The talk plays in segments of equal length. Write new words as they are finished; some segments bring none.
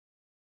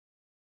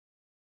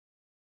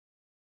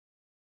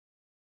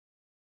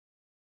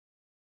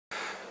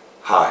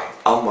Hi,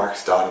 I'm Marc,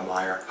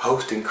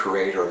 host and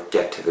creator of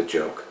Get to the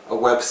Joke, a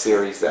web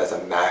series that is a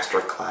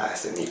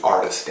masterclass in the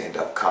art of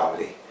stand-up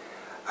comedy.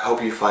 I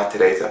hope you find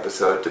today's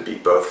episode to be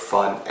both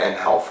fun and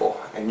helpful,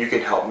 and you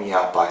can help me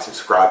out by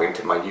subscribing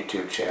to my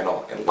YouTube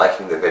channel and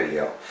liking the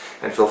video,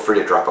 and feel free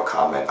to drop a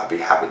comment. I'll be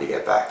happy to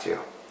get back to you.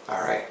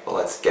 Alright, well,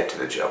 let's get to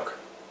the joke.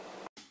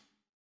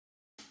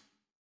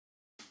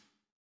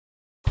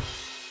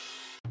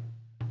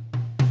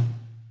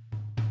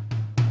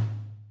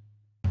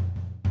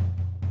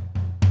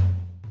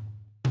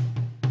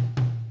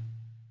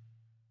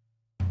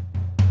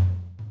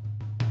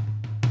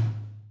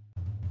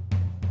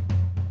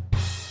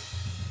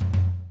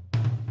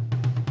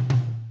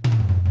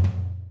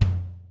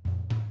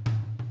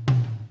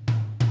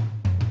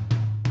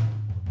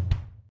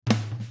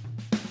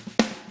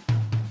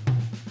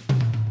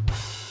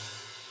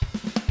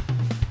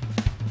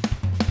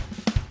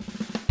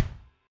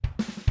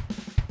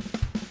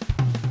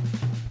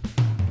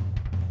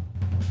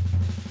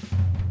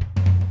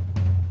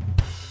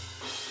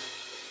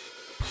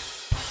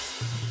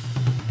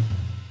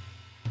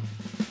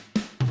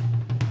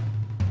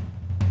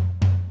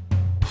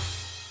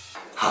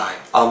 Hi,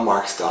 I'm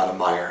Marc,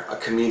 a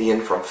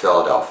comedian from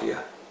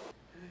Philadelphia.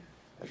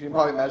 As you can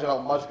probably imagine how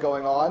much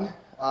going on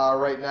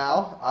right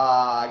now.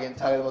 I can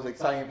tell you the most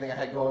exciting thing I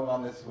had going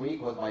on this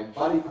week was my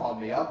buddy called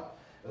me up.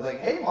 He was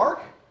like, "Hey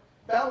Marc,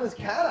 found this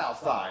cat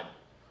outside."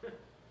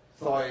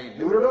 So I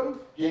neutered him,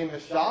 gave him the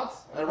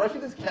shots, and I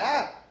rescued this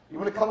cat. You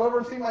want to come over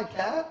and see my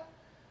cat?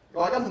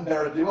 Well, I got nothing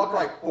better to do. I'll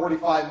drive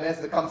 45 minutes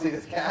to come see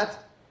this cat.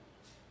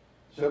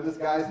 Showed this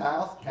guy's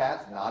house,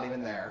 cat's not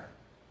even there.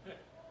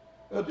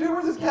 Go, "Dude,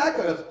 where's this cat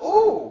go?" He goes,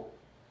 "Oh,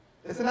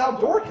 it's an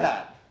outdoor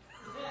cat."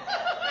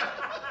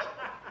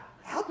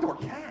 Outdoor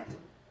cat?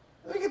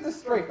 Let me get this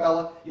straight,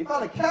 fella. You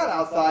found a cat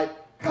outside,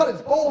 cut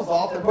its balls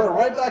off, and put it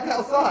right back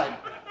outside.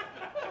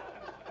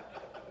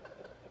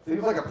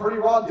 Seems like a pretty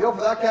raw deal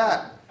for that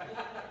cat.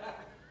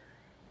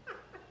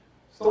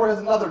 Story has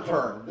another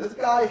turn. This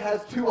guy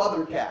has two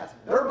other cats.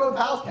 They're both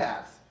house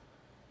cats.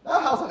 Now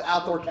how's an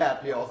outdoor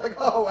cat feel? It's like,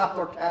 "Oh,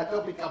 outdoor cat,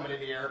 don't be coming in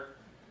here.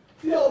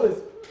 See all this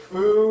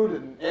food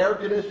and air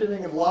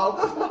conditioning and love?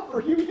 That's not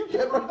for you. You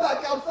get right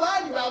back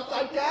outside, you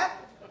outside cat."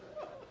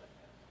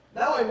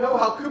 Now I know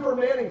how Cooper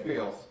Manning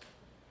feels.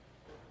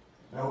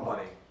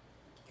 Nobody.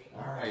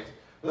 All right.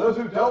 For those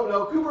who don't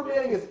know, Cooper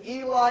Manning is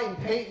Eli and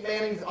Peyton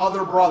Manning's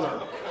other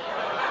brother.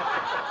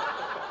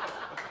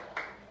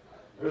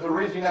 There's a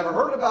reason you never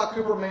heard about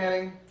Cooper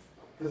Manning,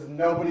 because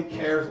nobody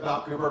cares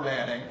about Cooper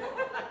Manning.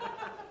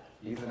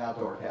 He's an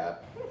outdoor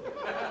cat.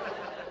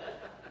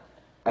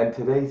 And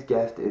today's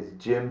guest is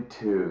Jim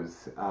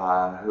Tews,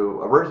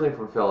 who originally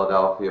from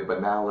Philadelphia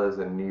but now lives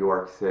in New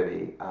York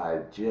City.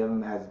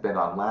 Jim has been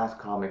on Last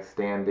Comic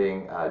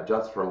Standing,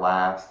 Just for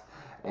Laughs,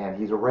 and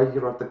he's a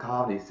regular at the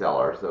Comedy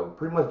Cellar. So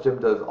pretty much Jim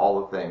does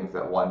all the things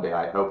that one day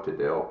I hope to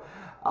do.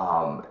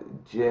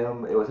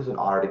 Jim, it was such an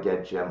honor to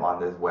get Jim on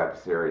this web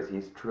series.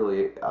 He's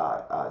truly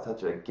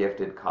such a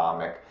gifted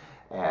comic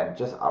and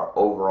just an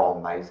overall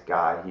nice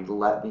guy. He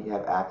let me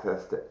have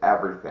access to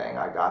everything.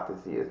 I got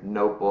to see his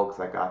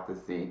notebooks. I got to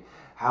see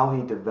how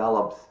he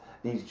develops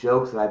these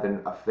jokes that I've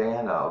been a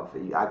fan of.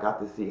 I got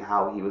to see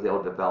how he was able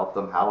to develop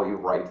them, how he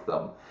writes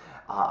them.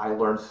 I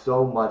learned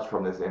so much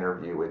from this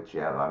interview with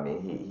Jim. I mean,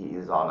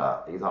 he's on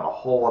a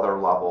whole other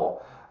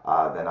level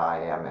than I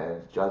am, and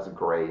it's just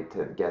great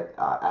to get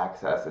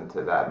access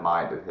into that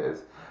mind of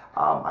his.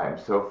 I am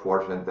so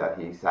fortunate that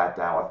he sat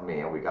down with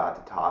me and we got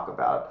to talk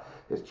about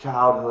his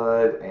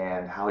childhood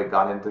and how he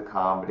got into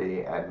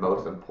comedy, and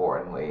most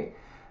importantly,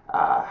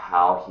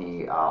 how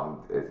he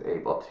is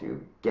able to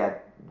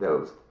get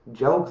those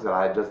jokes that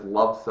I just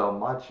love so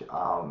much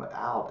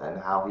out,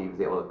 and how he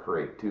was able to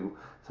create two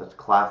such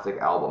classic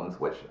albums,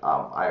 which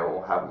I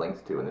will have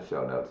links to in the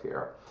show notes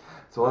here.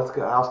 So let's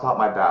go. I'll stop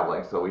my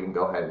babbling so we can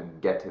go ahead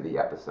and get to the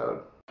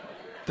episode.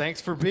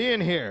 Thanks for being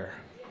here.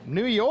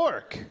 New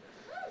York.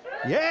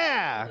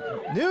 Yeah,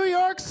 New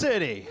York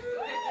City.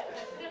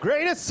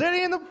 Greatest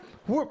city in the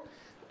world.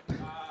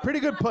 Pretty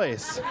good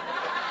place.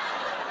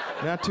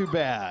 Not too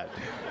bad.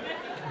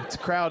 It's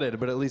crowded,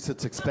 but at least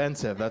it's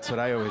expensive. That's what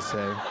I always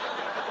say.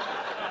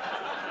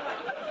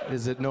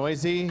 Is it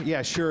noisy?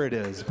 Yeah, sure it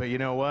is. But you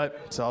know what?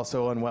 It's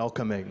also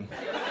unwelcoming.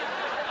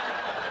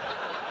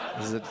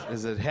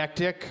 Is it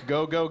hectic?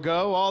 Go, go,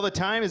 go all the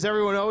time? Is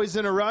everyone always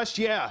in a rush?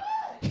 Yeah.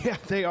 Yeah,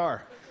 they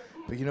are.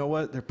 But you know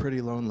what? They're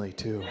pretty lonely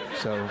too.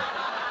 So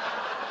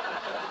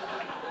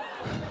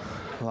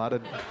a lot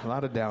of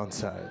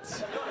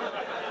downsides.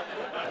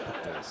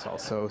 But there's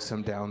also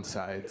some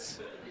downsides.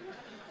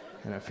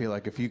 And I feel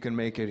like if you can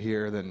make it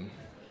here, then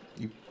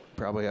you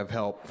probably have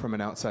help from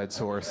an outside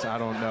source. I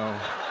don't know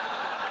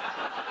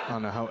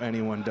how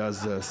anyone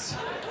does this.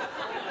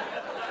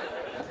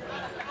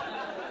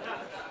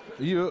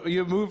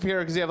 You move here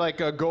because you have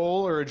like a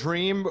goal or a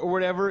dream or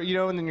whatever, you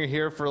know, and then you're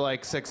here for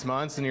like 6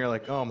 months and you're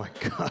like, "Oh my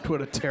God,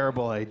 what a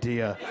terrible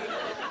idea.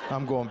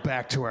 I'm going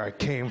back to where I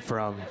came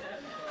from."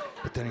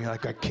 But then you're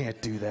like, "I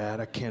can't do that.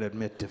 I can't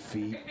admit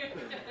defeat."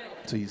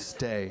 So you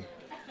stay.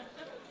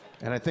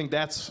 And I think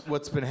that's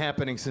what's been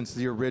happening since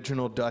the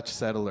original Dutch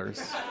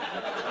settlers.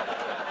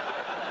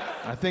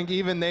 I think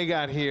even they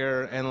got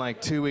here, and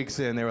like 2 weeks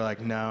in, they were like,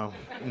 no,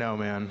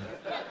 man,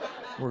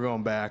 we're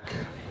going back.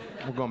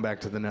 We're going back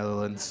to the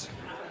Netherlands.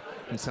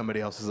 And somebody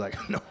else is like,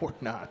 no, we're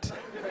not.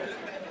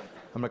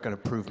 I'm not going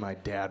to prove my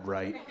dad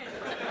right.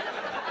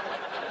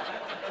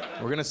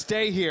 We're going to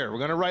stay here. We're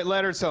going to write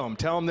letters home,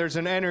 tell them there's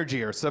an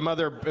energy or some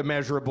other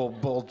immeasurable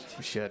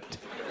bullshit.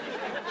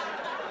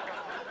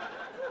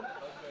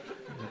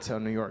 That's how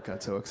New York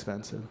got so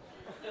expensive.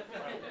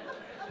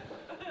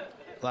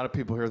 A lot of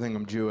people here think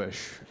I'm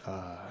Jewish.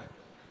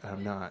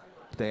 I'm not.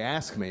 They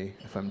ask me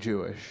if I'm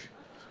Jewish.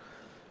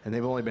 And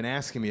they've only been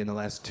asking me in the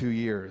last 2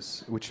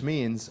 years, which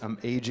means I'm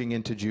aging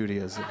into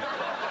Judaism.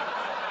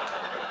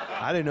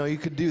 I didn't know you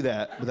could do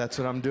that, but that's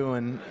what I'm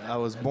doing. I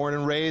was born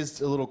and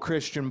raised a little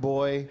Christian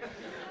boy,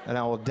 and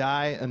I will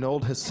die an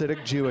old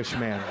Hasidic Jewish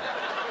man.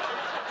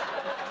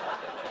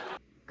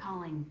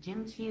 Calling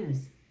Jim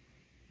Tews.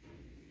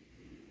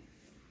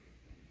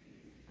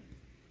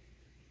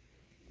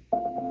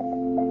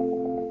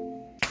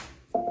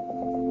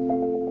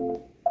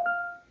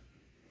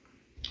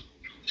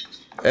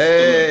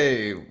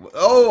 Hey,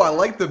 oh, I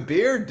like the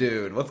beard,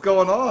 dude. What's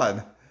going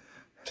on?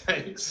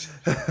 Thanks.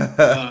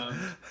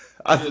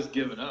 I'm just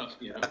giving up,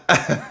 you know.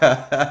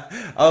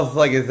 I was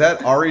like, is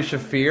that Ari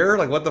Shafir?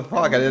 Like, what the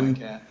fuck? I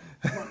didn't.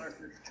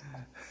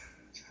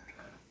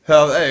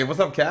 Hey, what's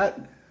up,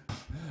 Kat?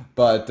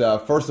 But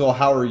first of all,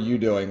 how are you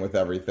doing with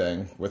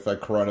everything, with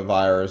like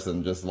coronavirus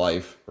and just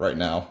life right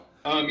now?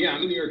 Yeah,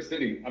 I'm in New York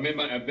City. I've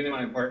been in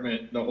my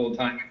apartment the whole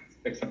time,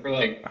 except for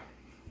like,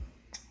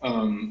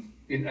 I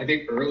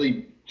think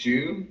early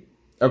June.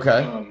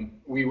 Okay.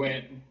 We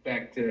went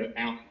back to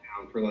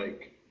Allentown for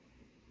like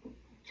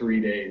 3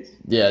 days.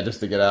 Yeah, just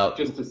to get out.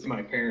 Just to see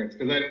my parents,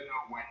 because I didn't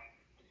know when.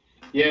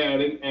 Yeah,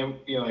 and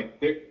you know,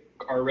 like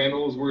our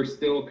rentals were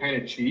still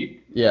kind of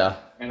cheap. Yeah.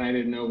 And I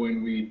didn't know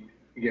when we'd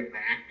get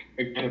back,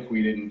 and if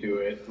we didn't do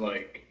it,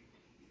 like.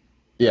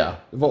 Yeah.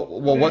 Well,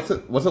 what's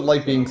it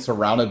like being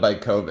surrounded by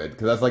COVID?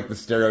 Because that's like the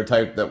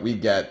stereotype that we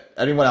get.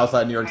 Anyone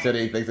outside New York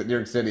City thinks that New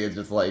York City is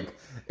just like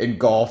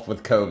engulfed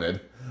with COVID.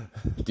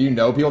 Do you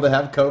know people that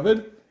have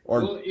COVID?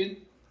 Or well,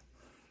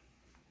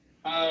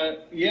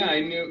 yeah,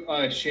 I knew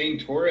Shane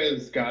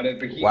Torres got it,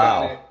 but he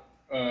wow.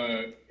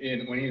 got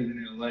it when he was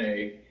in LA.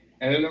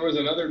 And then there was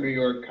another New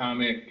York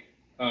comic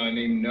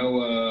named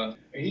Noah.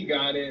 He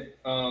got it.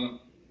 But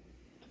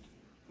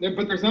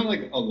there's not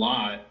like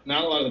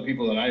not a lot of the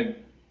people that I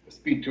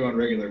speak to on a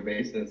regular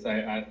basis.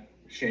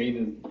 Shane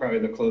is probably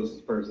the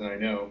closest person I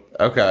know.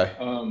 Okay.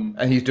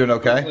 And he's doing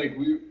okay? Like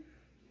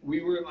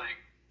we were like,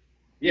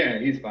 yeah,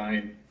 he's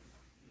fine.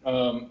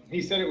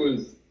 He said it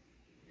was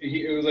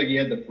like he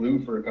had the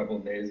flu for a couple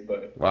of days,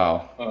 but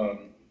wow.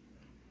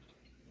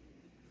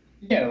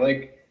 Yeah,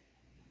 like,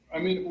 I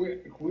mean,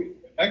 we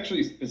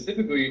actually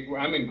specifically,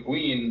 I'm in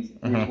Queens,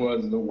 which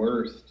was the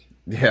worst.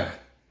 Yeah.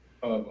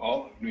 Of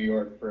all of New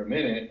York for a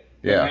minute.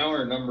 Yeah. But now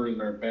our numbers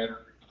are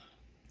better.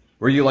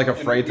 Were you like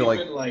afraid to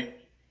like?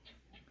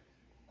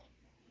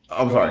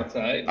 I'm sorry.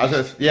 Outside? I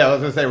was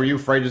gonna say, were you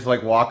afraid to just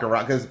like walk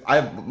around? Because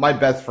my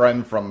best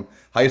friend from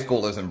high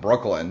school lives in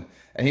Brooklyn,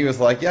 and he was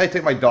like, yeah, I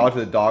take my dog to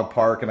the dog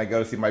park, and I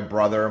go to see my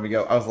brother, and we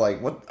go. I was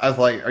like, what? I was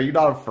like, are you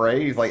not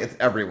afraid? He's like, it's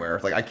everywhere.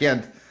 It's like I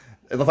can't,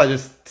 unless I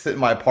just sit in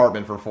my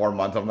apartment for 4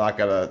 months, I'm not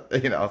gonna,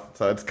 you know.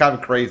 So it's kind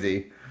of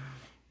crazy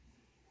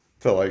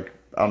to like,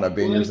 I don't know,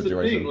 be in your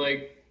situation. The thing,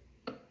 like,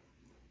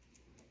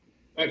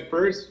 at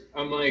first,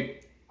 I'm like,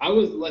 I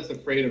was less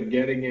afraid of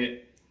getting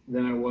it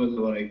than I was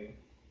like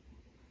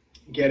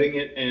getting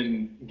it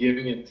and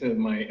giving it to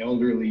my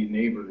elderly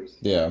neighbors.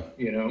 Yeah.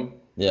 You know?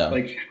 Yeah.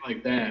 Like shit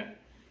like that.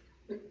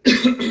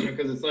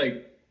 Because it's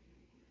like,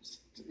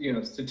 you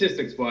know,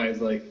 statistics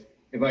wise, like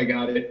if I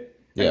got it,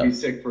 I'd be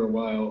sick for a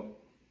while.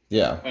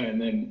 Yeah.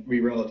 And then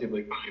be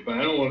relatively fine. But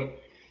I don't want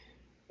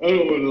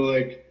to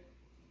like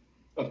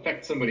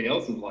affect somebody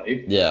else's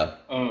life. Yeah.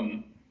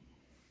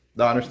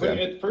 No, I understand.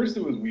 But at first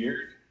it was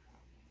weird.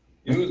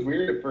 It was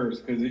weird at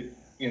first because,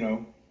 you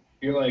know,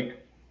 you're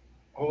like,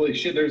 holy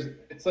shit,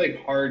 it's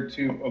like hard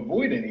to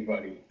avoid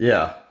anybody.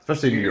 Yeah,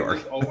 especially in New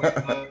York. Always,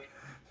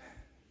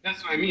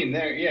 that's what I mean.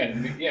 There,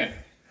 yeah.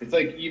 It's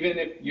like even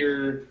if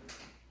you're,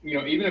 you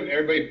know, even if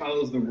everybody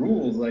follows the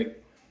rules,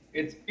 like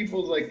it's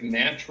people's like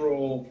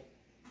natural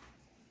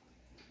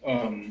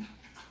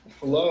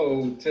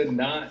flow to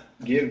not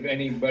give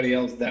anybody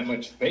else that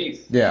much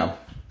space. Yeah.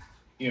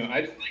 You know,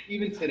 like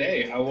even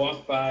today, I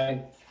walked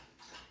by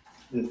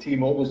the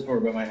T-Mobile store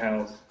by my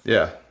house.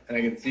 Yeah. And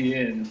I could see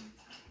in.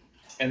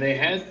 And they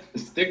had the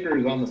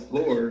stickers on the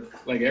floor,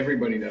 like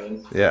everybody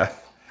does. Yeah.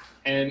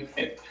 And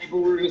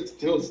people were just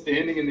still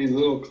standing in these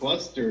little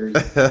clusters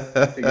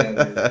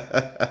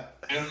together.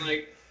 And I'm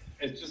like,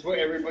 it's just what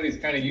everybody's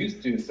kind of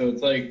used to. So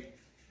it's like,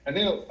 I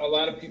think a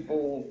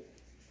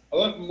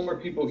lot more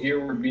people here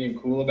were being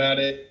cool about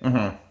it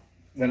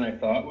than I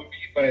thought would be.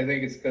 But I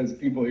think it's because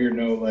people here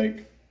know,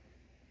 like,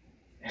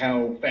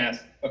 how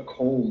fast a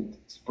cold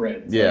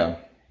spreads. Yeah.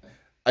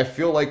 I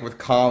feel like with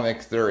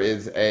comics, there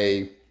is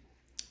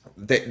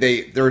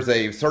there's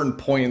a certain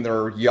point in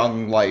their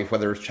young life,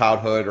 whether it's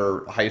childhood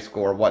or high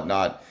school or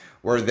whatnot,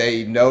 where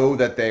they know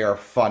that they are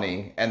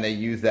funny and they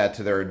use that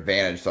to their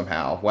advantage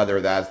somehow, whether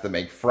that's to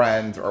make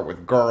friends or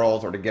with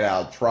girls or to get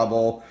out of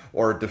trouble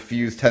or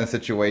diffuse tense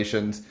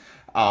situations.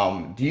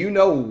 Do you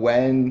know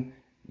when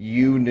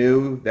you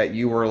knew that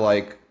you were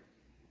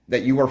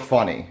that you were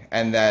funny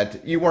and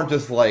that you weren't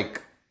just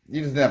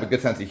you just didn't have a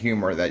good sense of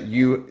humor, that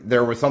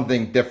there was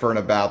something different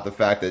about the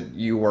fact that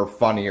you were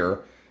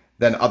funnier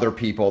than other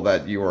people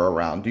that you were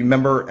around? Do you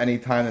remember any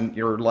time in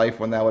your life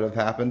when that would have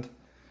happened?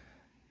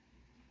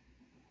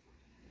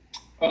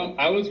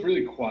 I was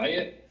really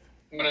quiet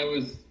when I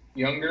was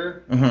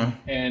younger,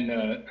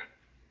 and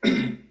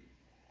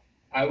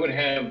I would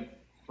have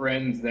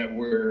friends that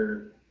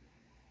were.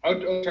 I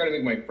would try to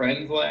make my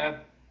friends laugh,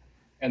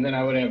 and then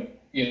I would have,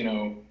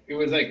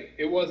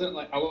 it wasn't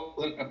like I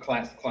wasn't a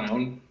class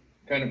clown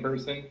kind of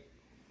person,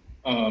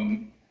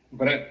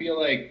 but I feel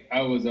like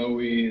I was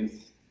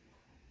always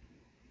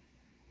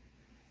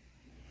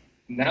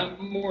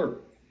not more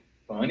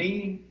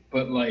funny,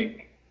 but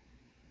like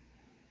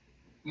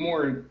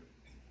more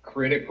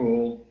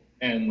critical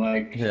and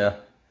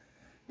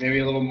maybe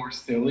a little more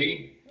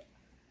silly.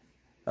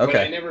 Okay.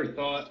 But I never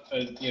thought,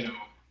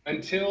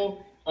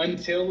 until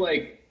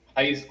like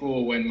high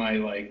school, when my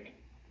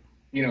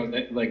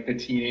the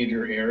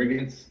teenager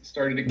arrogance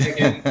started to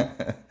kick in.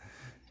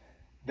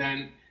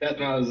 Then that's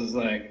when I was just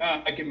like,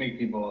 I can make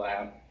people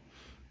laugh.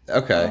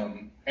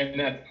 Okay. And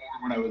that's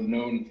more what I was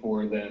known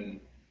for than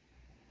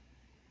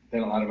a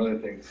lot of other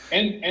things.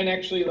 And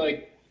actually,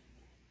 when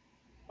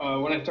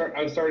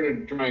I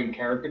started drawing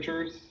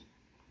caricatures.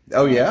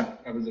 Oh yeah.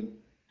 I was a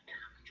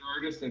caricature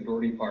artist at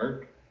Dorney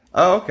Park.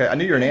 Oh, okay. I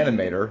knew you were an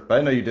animator, but I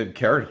didn't know you did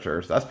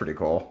caricatures. That's pretty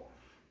cool.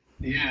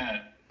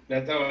 Yeah,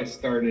 that's how I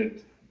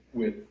started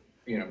with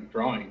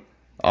drawing.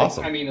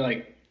 Awesome. I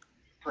mean,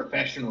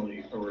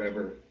 professionally or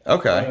whatever.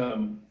 Okay. But,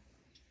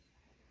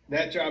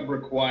 that job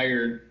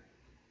required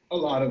a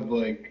lot of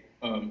make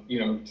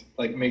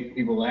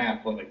people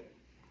laugh,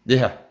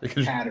 Yeah.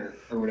 chatter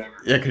or whatever.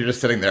 Yeah, because you're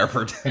just sitting there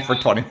for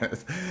 20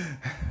 minutes.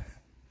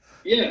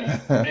 Yeah,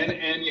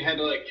 and you had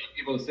to get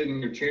people to sit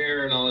in your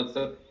chair and all that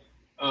stuff.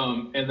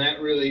 And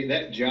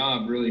that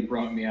job really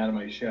brought me out of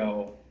my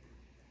shell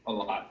a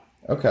lot.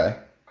 Okay.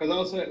 Because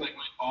also, my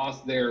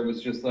boss there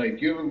was just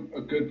you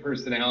have a good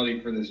personality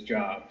for this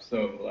job,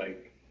 so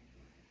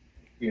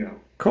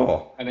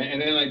Cool. And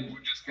then I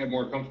just got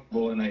more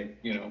comfortable, and I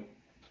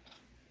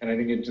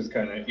think it just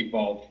kind of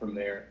evolved from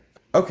there.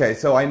 Okay,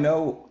 so I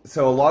know.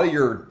 So a lot of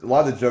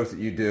the jokes that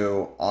you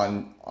do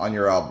on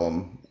your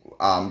album,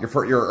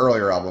 your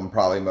earlier album,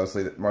 probably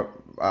mostly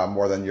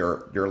more than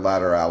your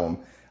latter album.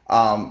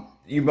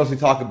 You mostly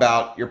talk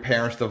about your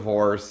parents'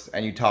 divorce,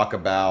 and you talk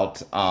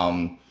about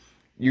trying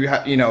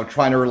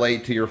to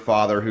relate to your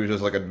father, who's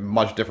just a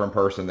much different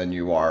person than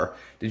you are.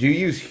 Did you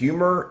use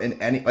humor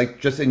in any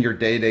just in your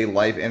day-to-day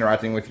life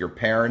interacting with your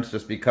parents,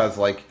 just because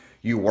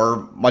you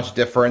were much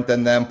different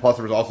than them? Plus,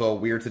 there was also a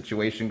weird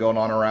situation going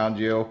on around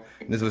you,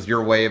 and this was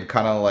your way of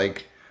kind of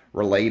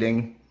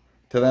relating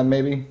to them,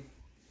 maybe.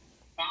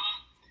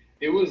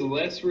 It was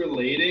less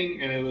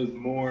relating, and it was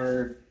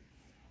more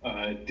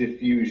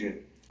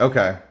diffusion.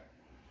 Okay.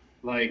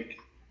 I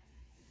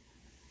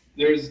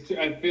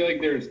feel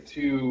like there's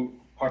two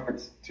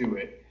parts to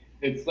it.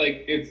 It's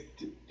it's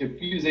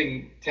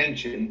diffusing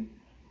tension,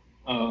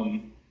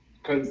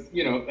 because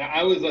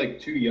I was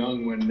too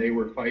young when they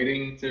were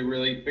fighting to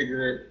really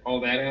figure all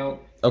that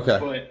out. Okay.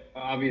 But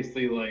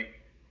obviously,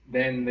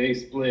 then they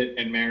split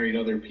and married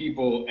other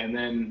people, and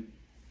then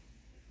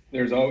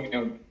there's all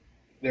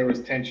there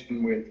was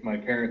tension with my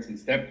parents and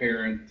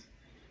step-parents,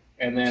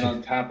 and then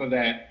on top of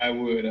that, I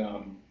would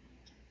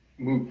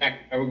move back.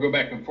 I would go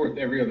back and forth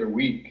every other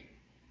week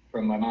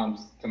from my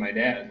mom's to my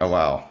dad's. Oh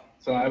wow.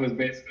 So I was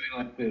basically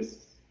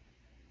this.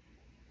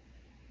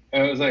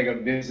 I was like a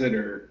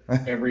visitor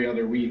every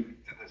other week.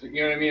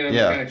 You know what I mean? I was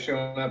kind of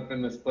showing up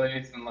in this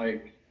place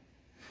and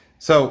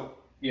So.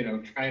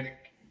 Trying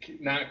to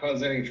not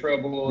cause any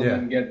trouble,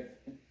 and then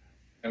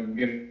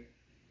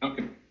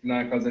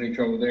not cause any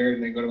trouble there,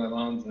 and then go to my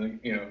mom's and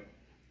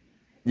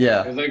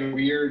Yeah. It was a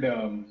weird.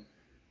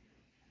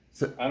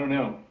 I don't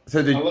know. So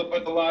I look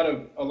with a lot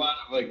of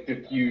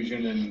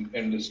diffusion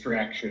and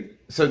distraction.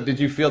 So did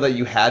you feel that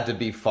you had to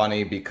be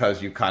funny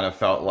because you kind of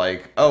felt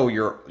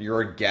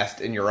you're a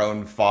guest in your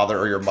own father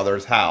or your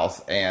mother's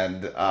house,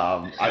 and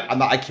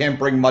I can't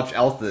bring much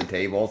else to the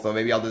table, so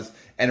maybe I'll just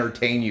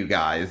entertain you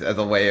guys as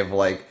a way of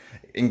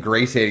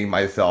ingratiating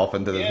myself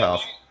into this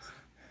house?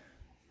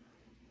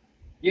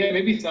 Yeah,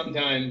 maybe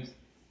sometimes.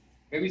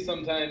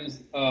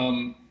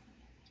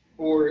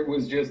 Or it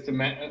was just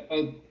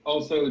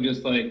also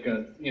just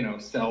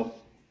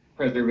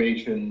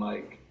self-preservation.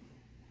 Let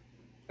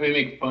me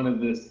make fun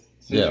of this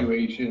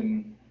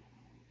situation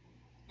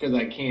because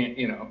I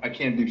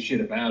can't do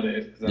shit about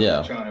it because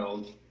I'm a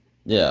child.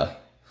 Yeah,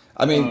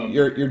 I mean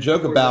your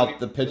joke about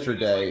the picture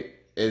day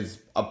is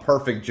a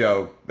perfect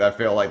joke that I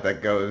feel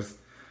that goes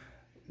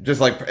Just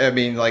like, I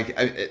mean, like,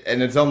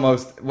 and it's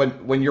almost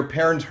when your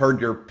parents heard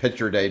your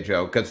picture day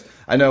joke, because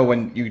I know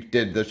when you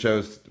did the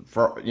shows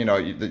for, you know,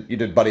 you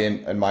did Buddy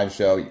and my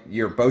show,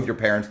 both your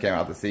parents came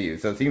out to see you.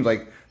 So it seems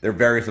like they're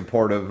very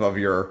supportive of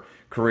your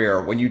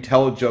career. When you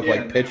tell a joke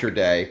like picture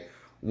day,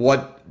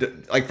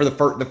 like for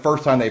the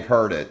first time they've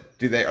heard it,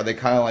 are they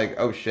kind of like,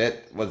 oh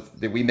shit,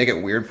 did we make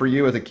it weird for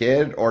you as a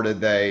kid, or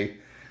did they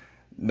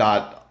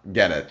not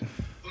get it?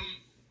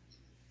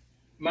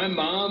 My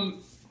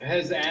mom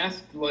has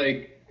asked,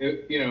 like,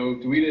 you know,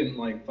 we didn't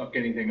like fuck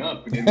anything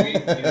up, did we? You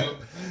know,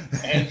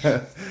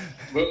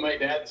 but my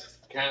dad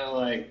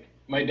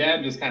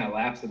just kind of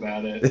laughs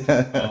about it,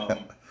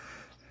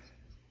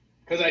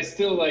 because I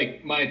still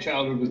like my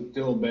childhood was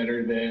still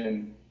better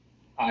than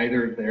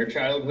either of their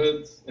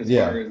childhoods as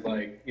far as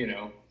like, you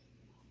know,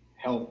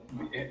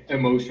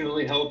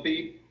 emotionally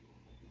healthy.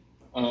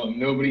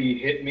 Nobody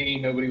hit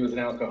me. Nobody was an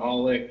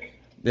alcoholic.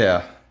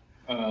 Yeah.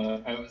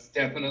 I was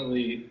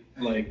definitely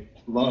like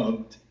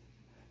loved.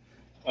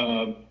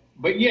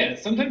 But yeah,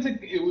 sometimes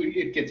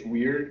it gets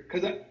weird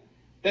because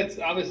that's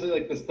obviously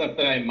like the stuff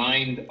that I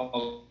mind a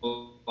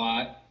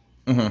lot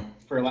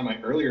for a lot of my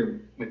earlier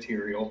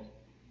material.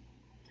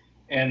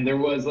 And there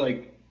was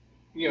like,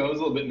 you know, I was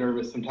a little bit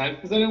nervous sometimes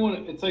because I didn't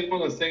want to, it's like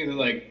one of those things that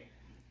like,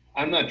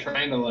 I'm not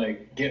trying to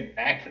like get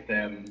back at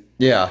them.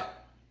 Yeah.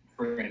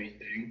 For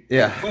anything.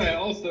 Yeah. But I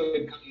also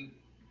had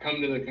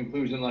come to the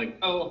conclusion like,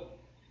 oh,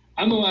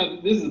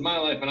 this is my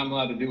life and I'm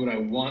allowed to do what I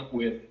want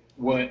with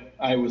what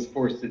I was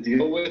forced to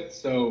deal with.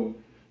 So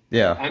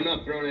yeah, I'm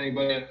not throwing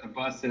anybody at the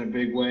bus in a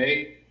big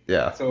way.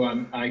 Yeah. So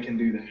I can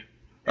do that.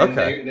 And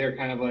okay. They're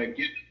kind of like,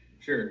 yeah,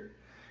 sure.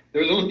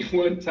 There was only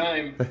one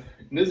time,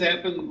 and this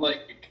happened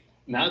like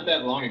not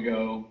that long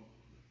ago,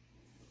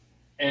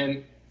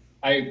 and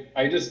it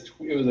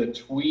was a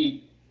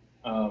tweet,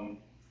 and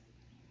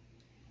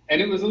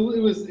it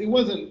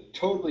wasn't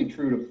totally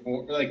true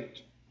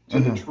to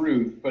the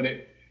truth, but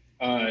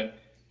I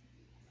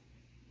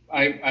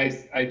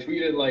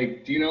tweeted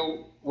like, do you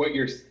know what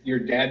your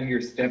dad and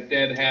your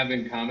stepdad have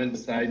in common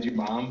besides your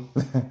mom?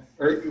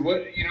 Or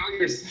what, you know,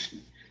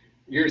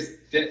 your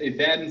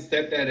dad and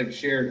stepdad have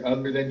shared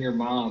other than your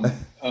mom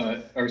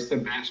are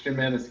Sebastian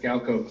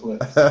Maniscalco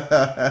clips.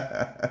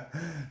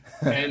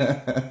 And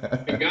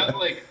it got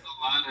like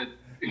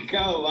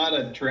a lot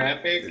of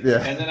traffic.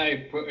 Yeah. And then I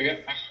got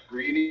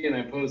greedy and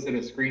I posted a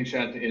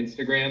screenshot to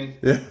Instagram.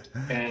 Yeah.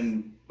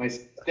 And my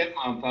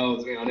stepmom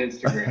follows me on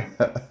Instagram.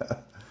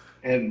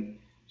 And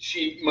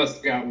she must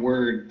have got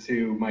word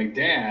to my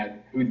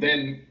dad, who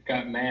then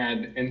got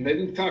mad and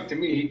didn't talk to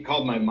me. He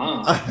called my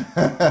mom.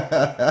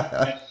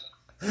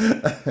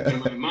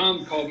 And my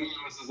mom called me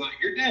and was just like,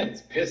 your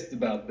dad's pissed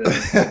about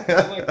this.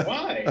 I'm like,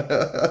 why?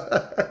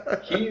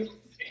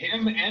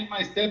 Him and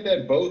my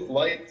stepdad both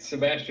liked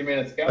Sebastian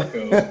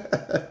Maniscalco.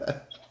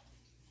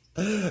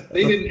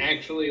 They didn't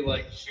actually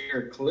like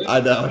share clips. I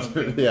know.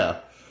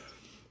 Yeah.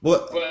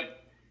 Well, but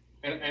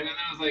and then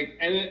I was like,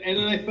 and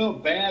then I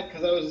felt bad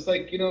because I was just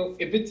like, you know,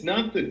 if it's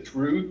not the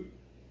truth,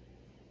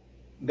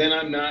 then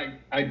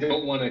I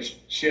don't want to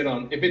shit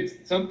on. If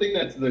it's something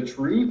that's the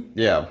truth,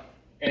 yeah.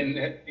 And,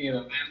 you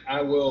know, then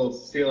I will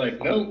say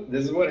like, no,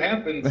 this is what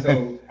happened.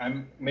 So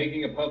I'm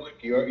making it public.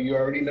 You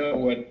already know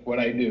what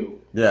I do.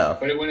 Yeah.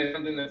 But when it's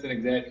something that's an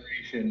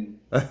exaggeration,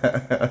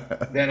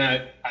 then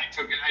I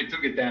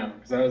took it down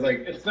because I was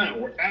like, it's not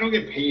worth. I don't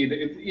get paid.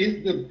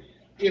 Even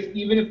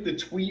if the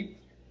tweet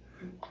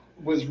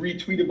was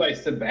retweeted by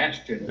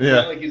Sebastian, it's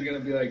not like he's gonna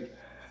be like,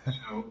 you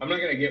know, I'm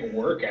not gonna get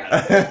work out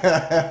of it.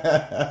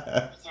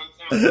 So it's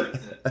not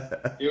worth it.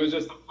 It was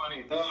just a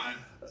funny thought.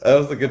 That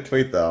was a good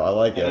tweet, though. I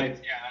like it.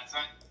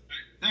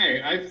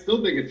 I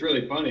still think it's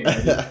really funny.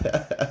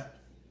 I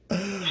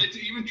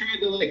even tried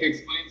to like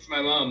explain to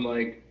my mom,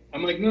 like,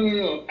 I'm like,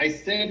 no. I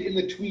said in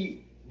the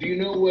tweet, do you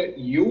know what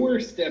your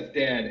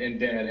stepdad and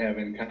dad have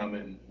in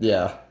common?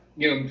 Yeah.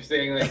 You know, I'm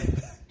saying like,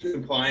 just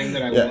implying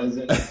that I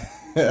wasn't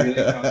really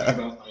talking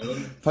about my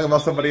own. Talking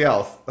about somebody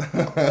else.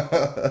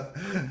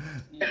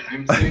 Yeah,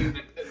 I'm saying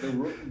that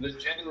the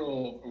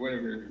general or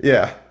whatever.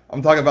 Yeah,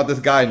 I'm talking about this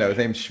guy I know. His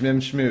name's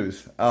Schmim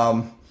Schmooze.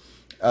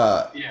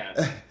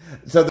 Yeah.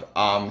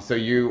 So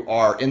you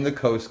are in the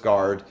Coast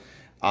Guard,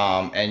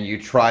 and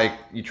you try.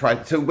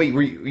 So wait,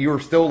 you were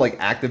still like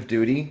active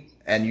duty,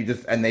 and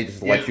they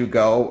just let you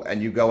go,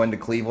 and you go into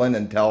Cleveland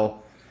and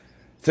tell.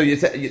 So you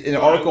said in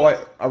an article I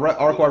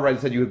read,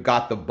 it said you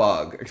got the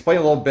bug. Explain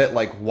a little bit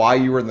like why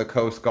you were in the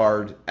Coast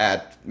Guard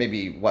at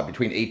maybe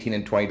between 18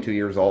 and 22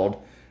 years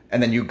old,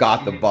 and then you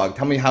got the bug.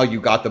 Tell me how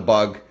you got the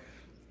bug,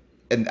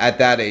 and at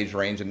that age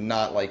range, and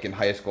not like in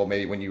high school,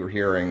 maybe when you were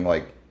hearing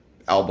like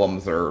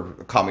albums or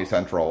Comedy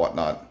Central or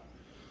whatnot.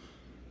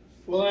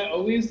 Well, I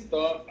always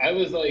thought I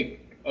was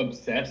like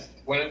obsessed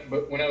when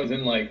I was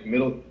in like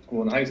middle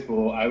school and high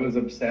school. I was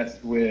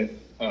obsessed with.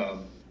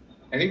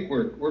 I think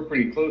we're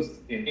pretty close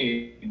in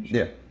age.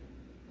 Yeah.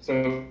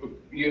 So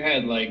you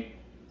had like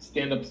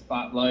Stand Up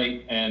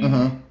Spotlight, and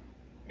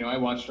you know, I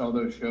watched all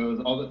those shows.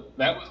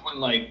 That was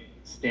when like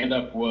stand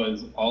up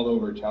was all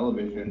over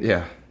television.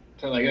 Yeah.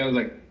 So like that was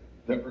like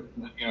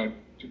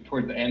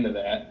towards the end of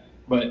that.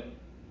 But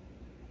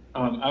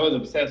I was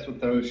obsessed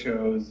with those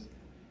shows.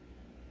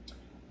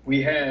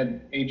 We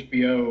had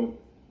HBO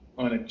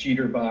on a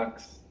cheater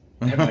box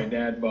that my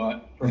dad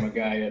bought from a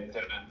guy at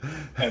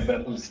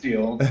Bethel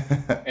Steel,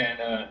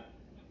 and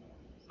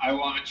I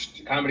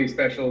watched comedy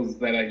specials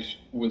that I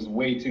was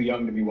way too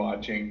young to be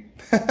watching.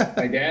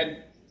 My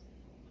dad,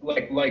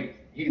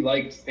 he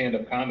liked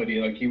stand-up comedy,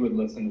 like he would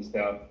listen to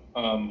stuff.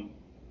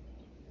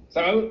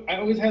 So I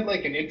always had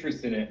like an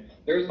interest in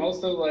it. There was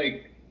also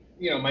like,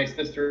 my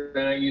sister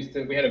and I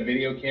we had a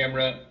video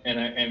camera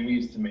and we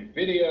used to make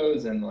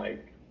videos and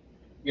like,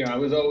 I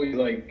was always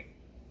like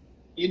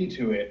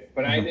into it,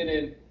 but I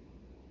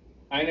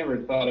never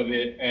thought of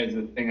it as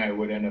a thing I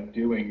would end up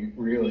doing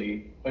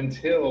really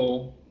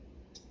until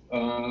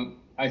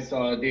I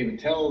saw David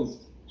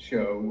Tell's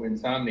show,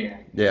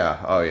 Insomniac.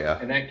 Yeah. Oh yeah.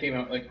 And that came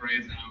out like right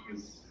as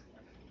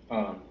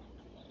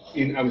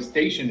I was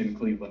stationed in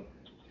Cleveland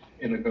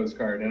in the Coast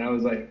Guard, and I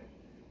was like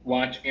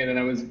watching it, and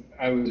I was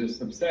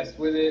just obsessed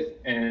with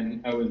it,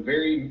 and I was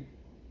very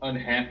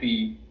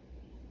unhappy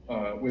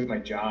with my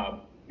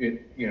job.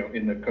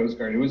 In the Coast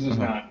Guard, it was just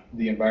not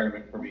the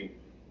environment for me.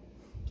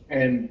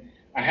 And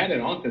I had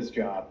an office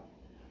job,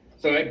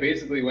 so I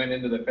basically went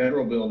into the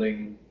federal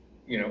building,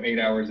 8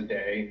 hours a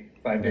day,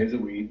 5 days a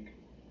week,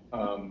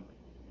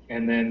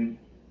 and then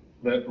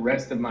the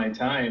rest of my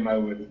time,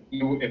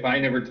 if I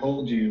never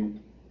told you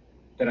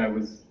that I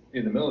was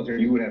in the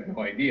military, you would have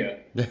no idea.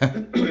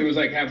 It was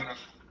like having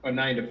a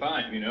 9 to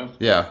 5,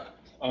 Yeah.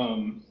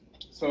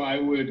 So I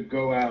would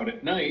go out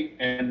at night,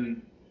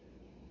 and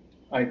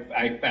I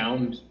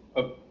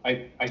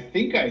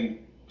think I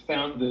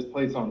found this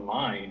place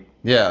online.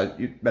 Yeah,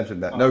 you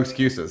mentioned that. No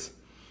excuses.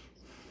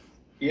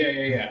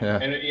 Yeah.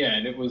 And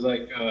it was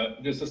like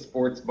just a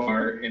sports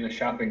bar in a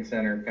shopping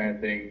center kind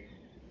of thing.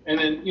 And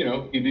then, you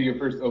do your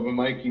first open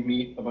mic, you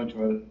meet a bunch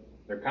of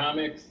other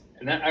comics.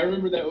 And I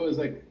remember that was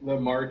like the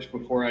March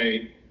before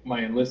my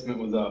enlistment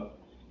was up.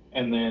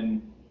 And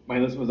then my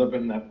enlistment was up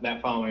in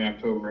that following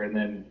October. And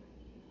then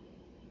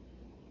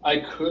I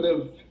could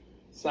have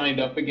signed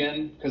up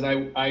again because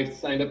I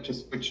signed up to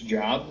switch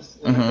jobs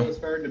in the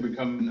Coast Guard to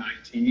become an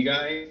IT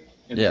guy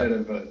instead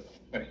of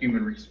a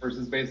human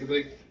resources,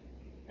 basically.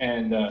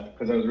 And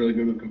because I was really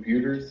good with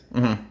computers.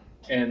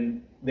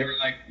 And they were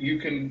like, you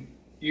can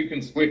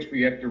switch, but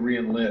you have to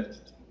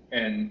re-enlist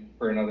and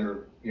for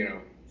another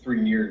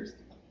 3 years.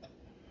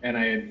 And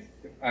I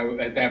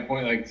at that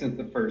point, like since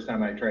the first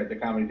time I tried the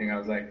comedy thing, I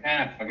was like,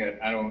 fuck it,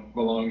 I don't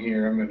belong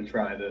here. I'm going to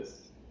try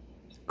this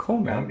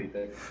comedy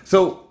thing.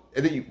 So,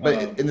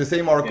 but in the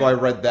same article I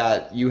read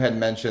that you had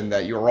mentioned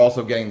that you were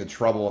also getting into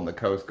trouble in the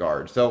Coast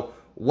Guard. So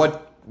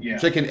what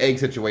chicken egg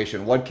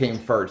situation? What came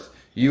first?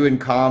 You in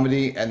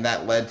comedy, and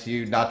that led to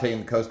you not taking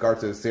the Coast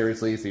Guard so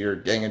seriously, so you're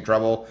getting in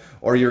trouble,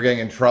 or you're getting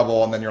in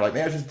trouble, and then you're like,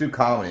 man, I just do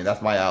comedy.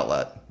 That's my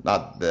outlet,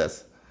 not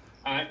this.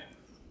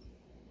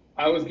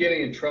 I was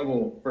getting in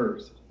trouble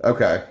first.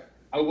 Okay.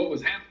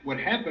 What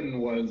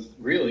happened was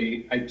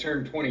really I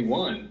turned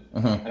 21,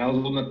 and I was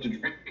old enough to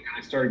drink, and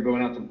I started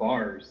going out to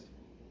bars.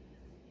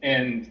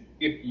 And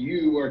if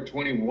you are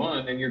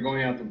 21 and you're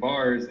going out to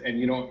bars and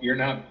you're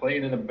not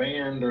playing in a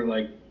band or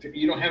like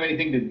you don't have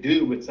anything to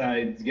do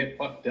besides get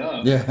fucked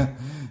up. Yeah.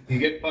 You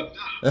get fucked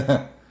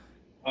up.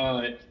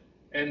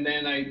 And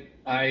then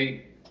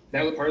I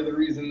that was part of the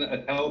reason the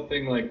Attell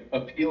thing like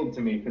appealed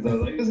to me because I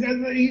was like, this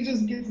guy, he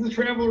just gets to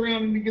travel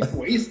around and he gets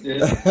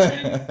wasted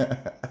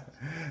and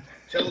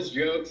tells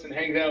jokes and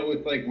hangs out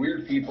with like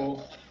weird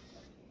people.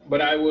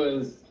 But I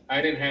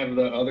didn't have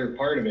the other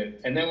part of it.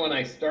 And then when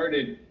I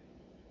started,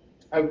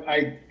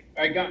 I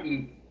got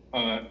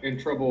in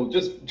trouble,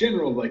 just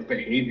general like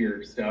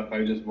behavior stuff.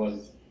 I just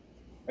was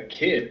a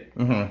kid.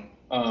 And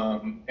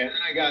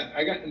I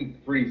got in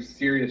pretty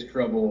serious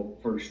trouble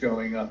for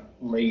showing up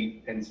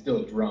late and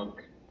still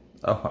drunk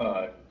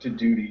to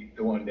duty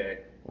the one day.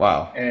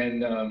 Wow.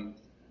 And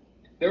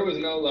there was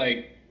no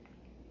like,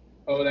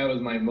 oh, that was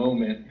my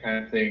moment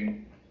kind of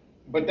thing.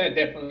 But that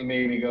definitely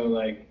made me go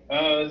like,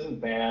 oh, this is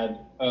bad.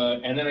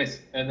 And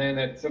then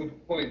at some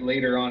point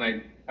later on,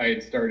 I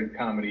had started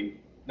comedy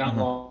not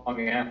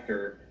long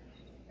after.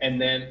 And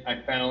then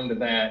I found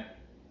that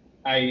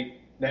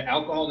that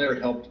alcohol never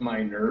helped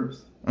my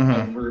nerves.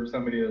 For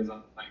somebody that's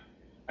like,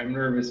 I'm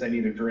nervous, I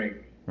need a drink.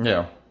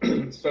 Yeah.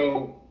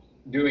 So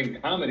doing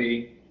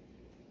comedy,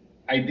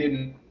 I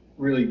didn't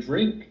really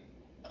drink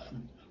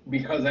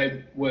because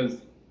I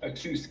was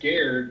too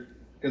scared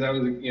because I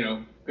was,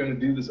 going to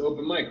do this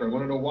open mic or I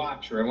wanted to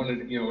watch or I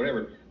wanted to,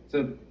 whatever.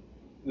 So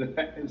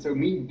so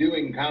me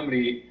doing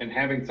comedy and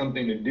having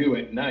something to do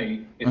at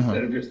night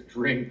instead of just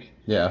drink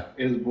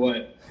is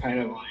what kind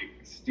of like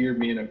steered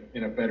me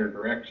in a better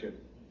direction.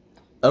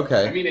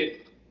 Okay. I mean,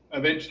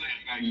 eventually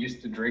I got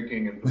used to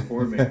drinking and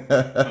performing,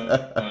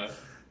 but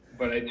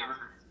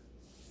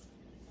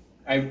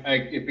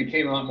it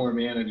became a lot more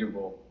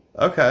manageable.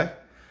 Okay.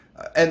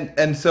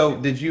 And so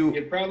did you...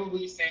 It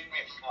probably saved me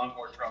from a lot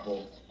more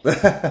trouble.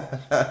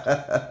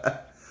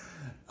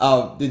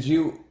 Did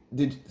you...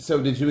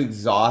 did you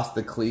exhaust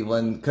the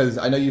Cleveland? Because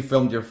I know you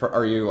filmed you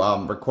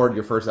recorded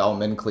your first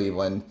album in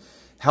Cleveland.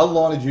 How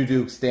long did you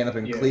do stand up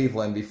in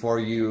Cleveland before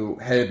you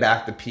headed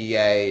back to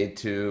PA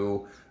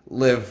to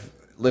live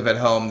at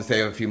home to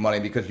save a few money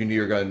because you knew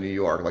you were going to New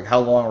York? Like, how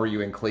long were you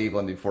in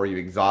Cleveland before you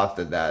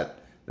exhausted that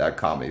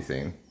comedy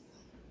scene?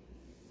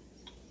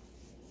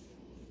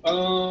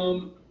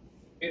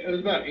 It was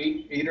about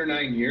 8 or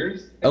 9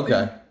 years.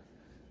 Okay.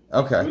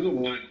 Okay. It was a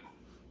while.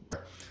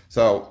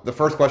 So the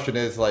first question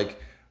is,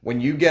 like, when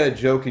you get a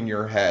joke in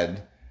your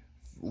head,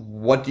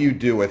 what do you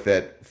do with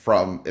it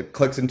from it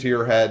clicks into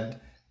your head?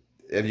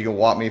 If you can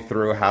walk me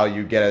through how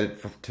you get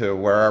it to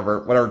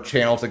whatever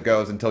channels it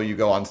goes until you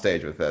go on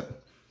stage with it.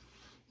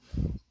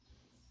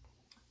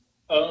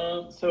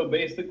 So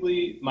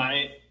basically,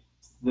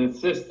 the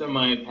system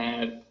I've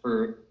had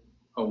for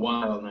a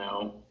while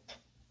now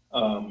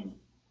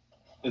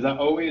is I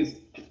always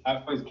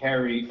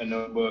carry a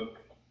notebook.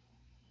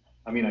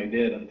 I mean, I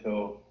did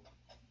until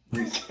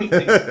recently.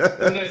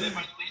 Sometimes if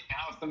I leave the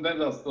house,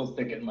 sometimes I'll still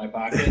stick it in my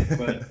pocket,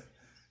 but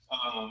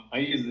I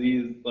use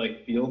these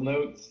like field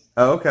notes.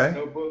 Oh, okay.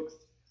 Notebooks,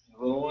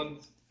 the little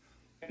ones,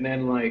 and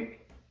then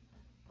like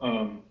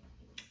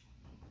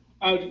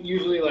I would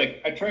usually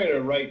I try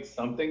to write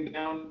something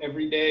down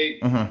every day,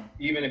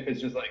 even if it's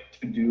just like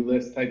to-do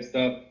list type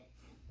stuff.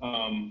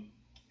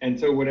 And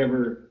so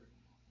whatever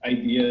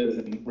ideas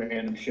and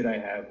random shit I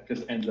have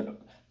just ends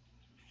up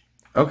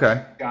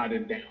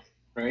jotted down,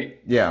 right?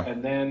 Yeah.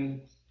 And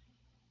then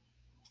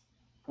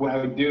what I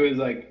would do is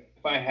like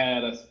if I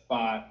had a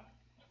spot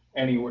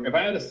anywhere, if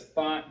I had a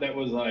spot that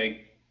was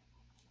like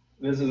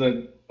this is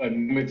a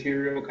new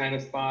material kind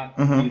of spot,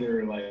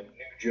 either like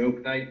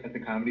joke night at the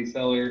Comedy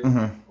Cellar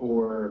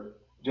or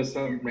just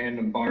some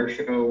random bar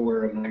show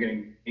where I'm not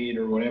getting paid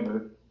or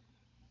whatever,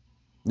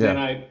 then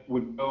I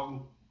would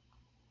go,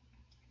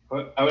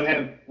 I would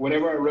have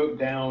whatever I wrote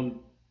down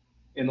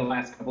in the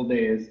last couple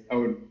days, I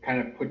would kind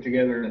of put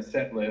together in a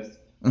set list.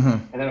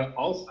 And then I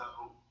also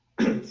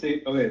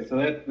see, okay, so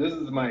this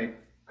is my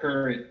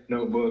current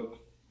notebook,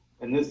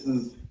 and this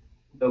is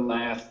the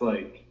last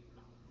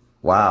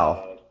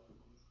wow.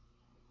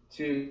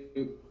 2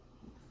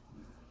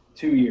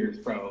 years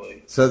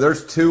probably. So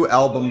there's 2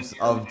 albums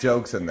of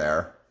jokes in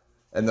there,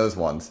 in those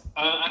ones.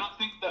 I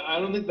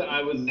don't think that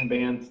I was in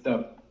band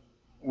stuff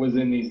was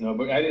in these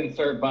notebooks. I didn't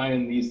start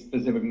buying these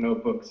specific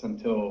notebooks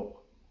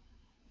until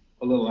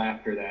a little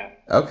after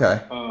that.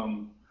 Okay.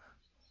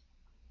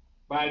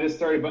 But I just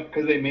started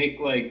because they make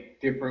like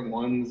different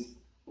ones.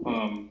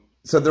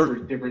 So they're for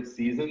different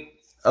seasons.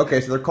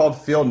 Okay, so they're called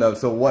field notes.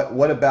 So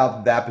what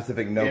about that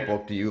specific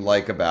notebook do you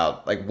like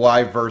about, like,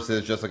 why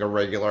versus just like a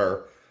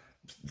regular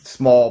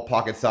small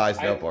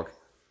pocket-sized notebook?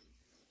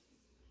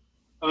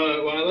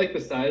 Well, I like the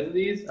size of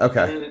these.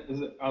 Okay.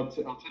 And I'll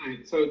tell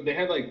you. So they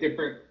have like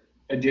different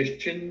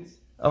editions.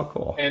 Oh,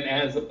 cool. And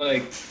as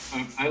like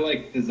I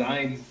like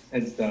design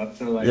and stuff,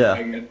 so like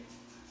I get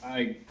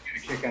a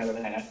kick out of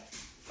that.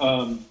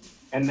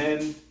 And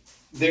then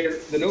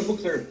the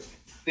notebooks are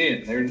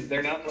thin.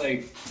 They're not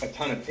like a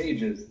ton of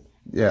pages.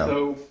 Yeah.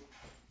 So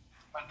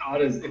my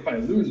thought is, if I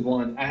lose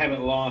one, I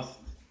haven't lost,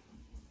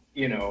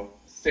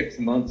 6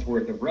 months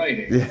worth of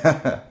writing.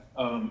 Yeah.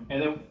 And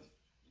then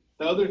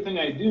the other thing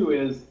I do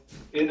is,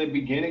 in the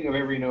beginning of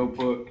every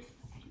notebook,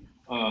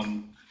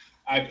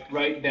 I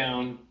write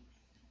down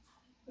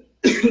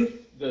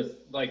the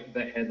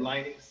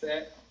headlining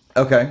set.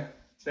 Okay.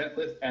 Set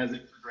list as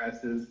it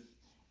progresses,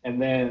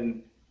 and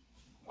then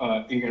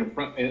you're gonna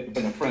front it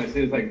in the front.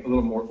 It's like a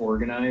little more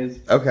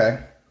organized. Okay.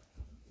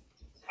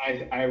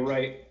 I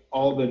write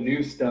all the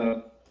new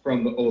stuff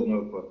from the old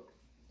notebook.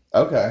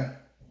 Okay.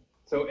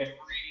 So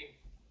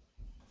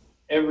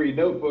every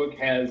notebook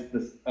has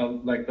this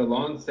like the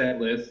long set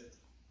list,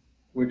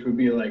 which would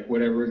be like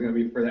whatever is going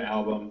to be for the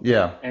album.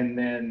 Yeah. And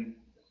then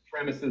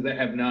premises that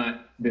have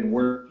not been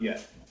worked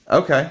yet.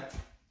 Okay.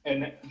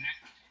 And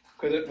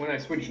because when I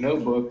switch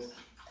notebooks,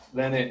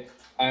 then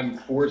I'm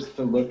forced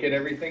to look at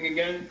everything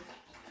again.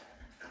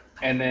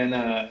 And then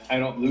I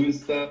don't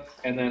lose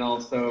stuff, and then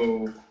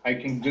also I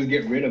can just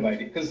get rid of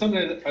ideas. Because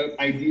sometimes an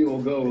idea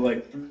will go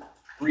like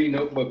 3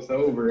 notebooks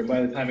over, and by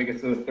the time it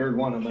gets to the 3rd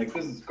one, I'm like,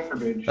 this is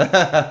garbage.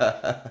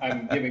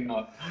 I'm giving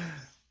up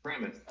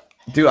premise.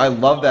 Dude, I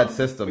love that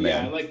system,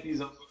 man. Yeah, I like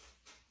these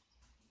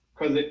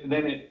because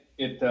then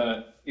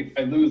if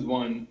I lose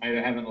one, I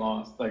haven't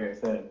lost, like I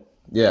said.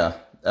 Yeah,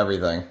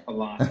 everything. A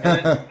lot. And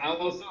then I'll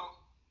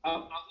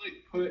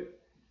like put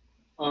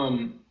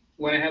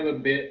when I have a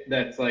bit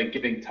that's like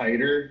getting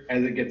tighter,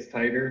 as it gets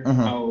tighter,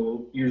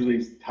 I'll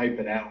usually type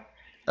it out.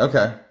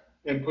 Okay.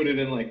 And put it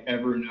in like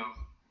Evernote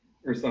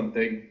or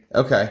something.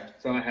 Okay.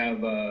 So I have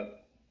the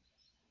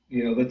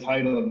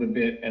title of the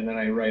bit, and then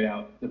I write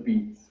out the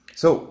beats.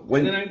 So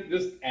and then I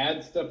just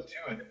add stuff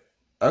to it.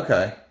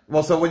 Okay.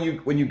 Well, so when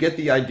you get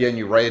the idea and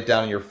you write it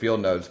down in your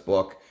field notes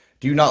book,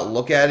 do you not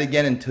look at it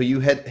again until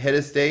you hit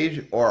a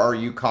stage, or are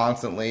you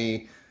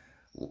constantly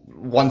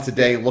once a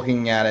day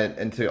looking at it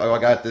into, oh, I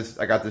got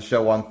this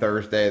show on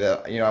Thursday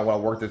that, you know, I want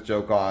to work this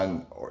joke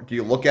on? Or do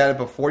you look at it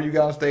before you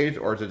get on stage,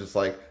 or is it just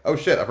like, oh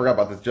shit, I forgot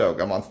about this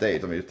joke, I'm on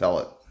stage, let me just tell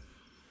it?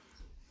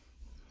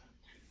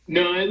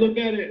 No, I look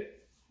at it.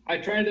 I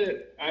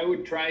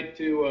would try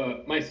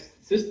to. My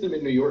system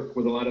in New York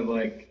was a lot of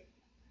like,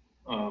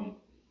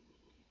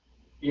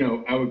 you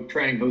know, I would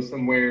try and go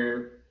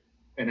somewhere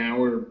an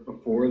hour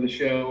before the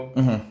show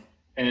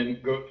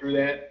and go through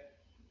that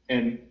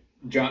and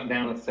jot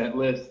down a set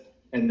list,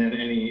 and then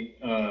any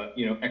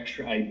you know,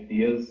 extra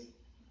ideas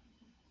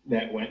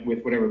that went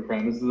with whatever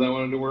premises I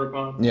wanted to work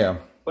on. Yeah.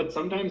 But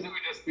sometimes it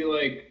would just be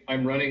like,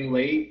 I'm running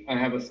late, I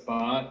have a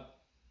spot,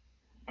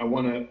 I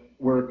want to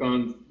work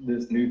on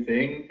this new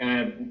thing, and I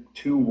have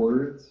 2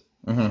 words,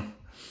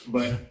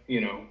 but you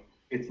know,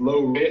 it's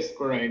low risk,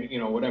 or you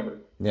know, whatever.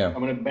 Yeah. I'm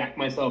gonna back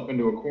myself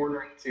into a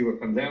corner and see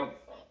what comes out.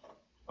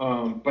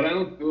 But I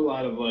don't do a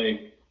lot of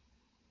like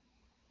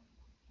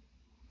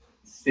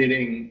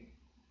sitting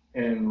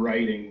and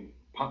writing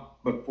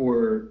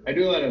before. I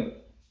do a lot of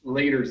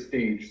later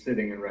stage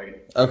sitting and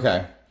writing.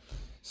 Okay.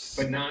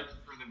 But not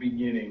for the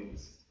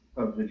beginnings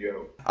of the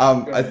joke.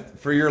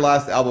 For your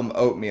last album,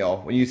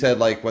 Oatmeal, when you said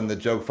like when the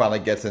joke finally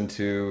gets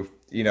into,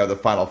 you know, the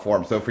final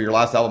form. So for your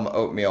last album,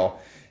 Oatmeal,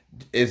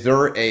 is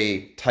there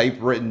a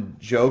typewritten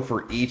joke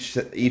for each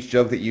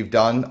joke that you've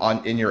done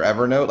in your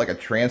Evernote, like a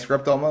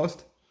transcript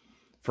almost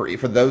for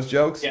those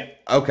jokes? Yeah.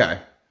 Okay.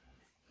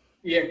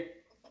 Yeah.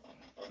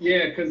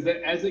 Yeah, because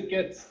as it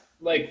gets,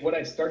 like what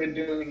I started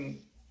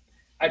doing,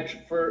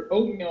 for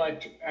Oatmeal, I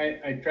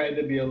tried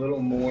to be a little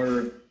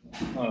more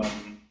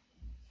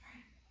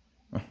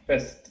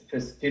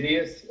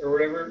fastidious or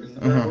whatever is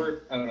the right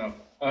word. I don't know.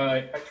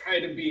 I tried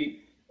to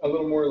be a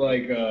little more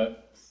like,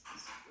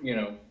 you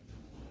know,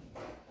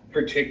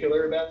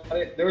 particular about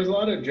it. There was a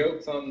lot of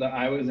jokes on the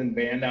I Was in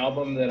Band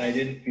album that I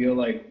didn't feel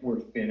like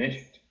were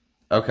finished.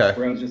 Okay.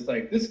 Where I was just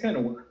like, this kind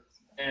of works,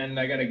 and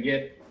I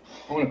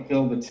want to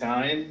fill the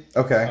time.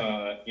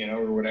 Okay. You know,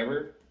 or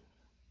whatever.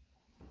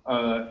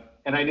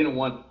 And I didn't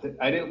want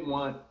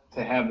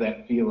to have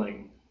that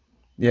feeling.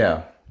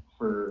 Yeah.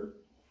 For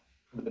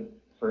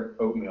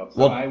Oatmeal,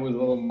 so I was a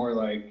little more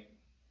like,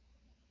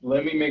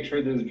 let me make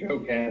sure this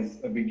joke has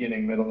a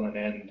beginning, middle, and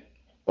end.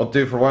 Well,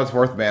 dude, for what it's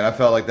worth, man, I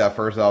felt like that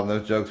first album,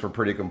 those jokes were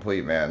pretty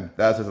complete, man.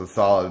 That's just a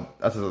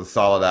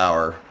solid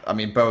hour. I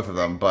mean, both of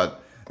them,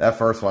 but that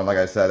first one, like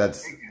I said,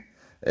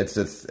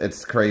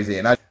 it's crazy.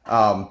 And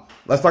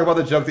let's talk about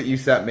the joke that you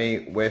sent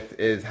me with,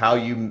 is how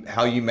you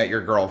met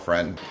your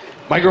girlfriend.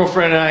 My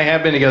girlfriend and I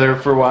have been together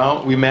for a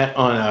while. We met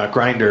on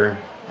Grindr,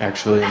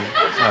 actually.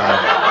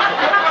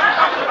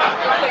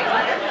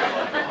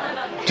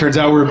 Turns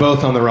out we were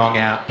both on the wrong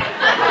app.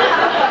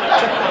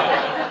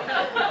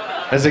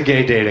 That's a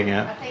gay dating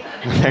app.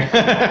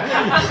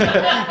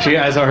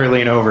 I saw her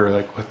lean over,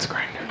 like, what's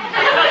Grindr?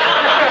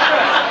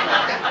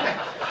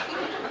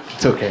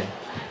 It's okay.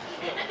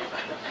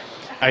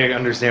 I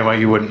understand why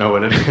you wouldn't know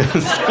what it is.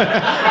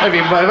 I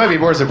mean, I might be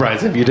more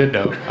surprised if you did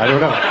know. I don't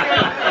know.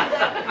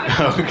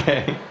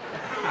 Okay.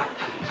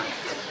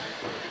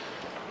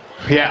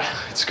 Yeah,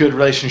 it's a good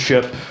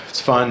relationship.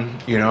 It's fun,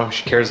 you know.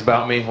 She cares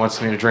about me,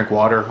 wants me to drink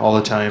water all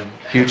the time.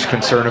 Huge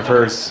concern of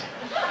hers.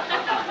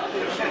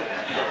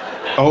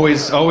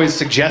 Always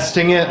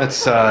suggesting it.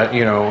 That's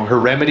you know, her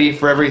remedy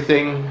for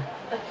everything.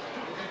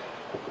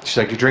 She's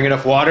like, you drink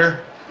enough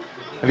water?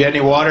 Have you had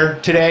any water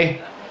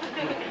today?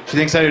 She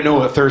thinks I didn't know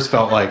what thirst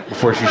felt like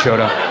before she showed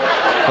up.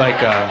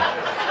 Like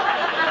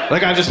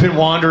I've just been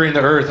wandering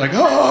the earth, like,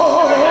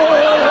 oh,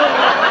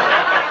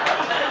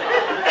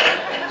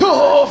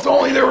 if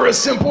only there were a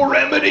simple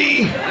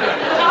remedy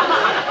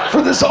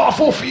for this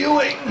awful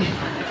feeling.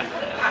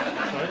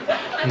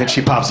 And then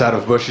she pops out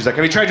of a bush. She's like,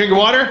 have you tried drinking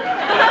water?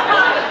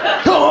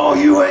 Oh,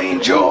 you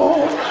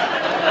angel.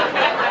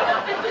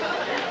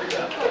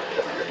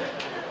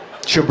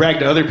 She'll brag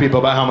to other people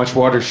about how much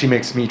water she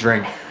makes me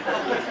drink.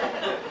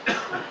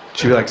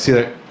 She'll be like, see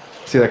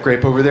that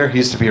grape over there? He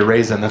used to be a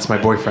raisin. That's my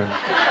boyfriend.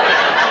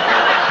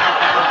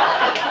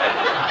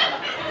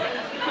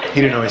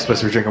 He didn't know he was supposed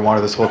to be drinking water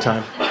this whole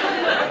time.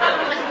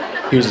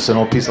 He was just an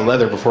old piece of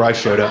leather before I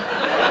showed up.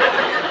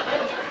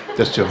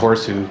 Just a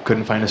horse who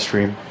couldn't find a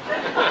stream.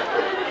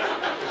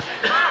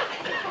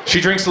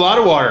 She drinks a lot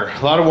of water.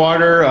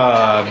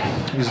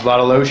 Uses a lot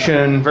of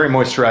lotion. Very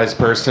moisturized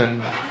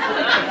person.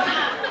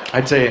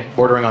 I'd say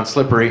bordering on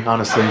slippery,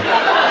 honestly.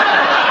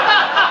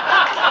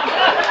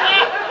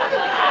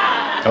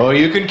 Oh,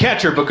 you can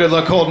catch her, but good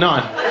luck holding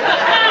on.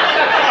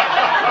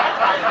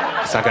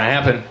 It's not gonna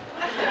happen.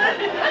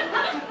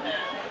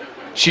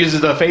 She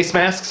uses the face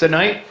masks at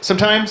night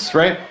sometimes,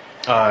 right?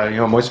 You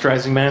know,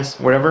 moisturizing mask,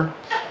 whatever.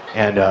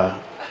 And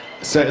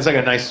so it's like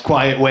a nice,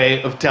 quiet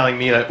way of telling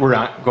me that we're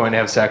not going to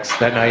have sex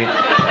that night.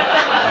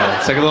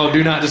 It's like a little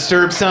do not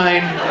disturb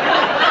sign.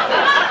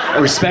 I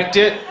respect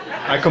it.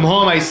 I come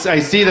home, I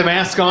see the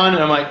mask on,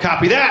 and I'm like,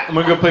 copy that. I'm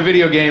gonna go play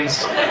video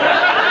games.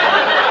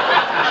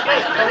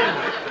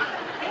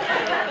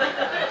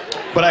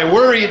 But I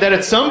worry that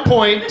at some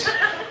point,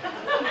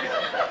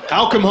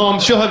 I'll come home,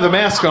 she'll have the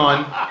mask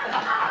on,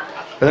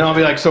 And then I'll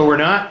be like, so we're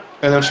not?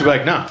 And then she'll be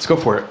like, no, let's go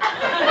for it. And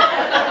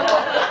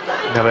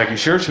I'll be like, you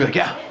sure? She'll be like,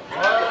 yeah.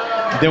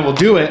 And then we'll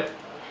do it.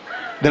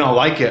 Then I'll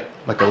like it,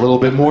 like a little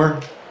bit more.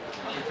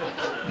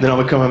 Then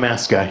I'll become a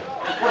mask guy.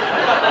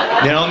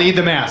 Then I'll need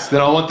the mask.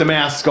 Then I'll want the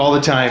mask all the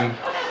time.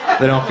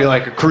 Then I'll feel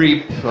like a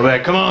creep. I'll be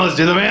like, come on, let's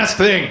do the mask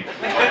thing.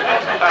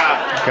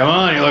 Come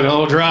on, you're looking a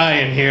little dry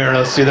in here.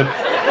 Let's do the...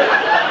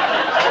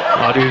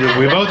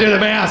 we both do the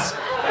mask.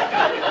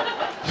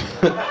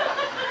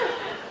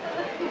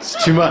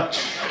 It's too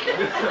much.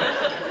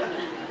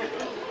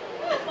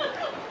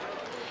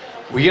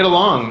 We get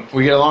along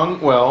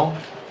well.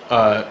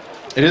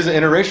 It is an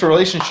interracial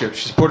relationship.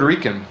 She's Puerto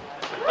Rican.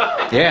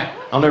 Yeah,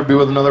 I'll never be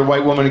with another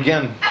white woman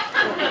again.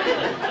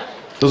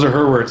 Those are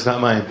her words,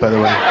 not mine, by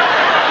the way.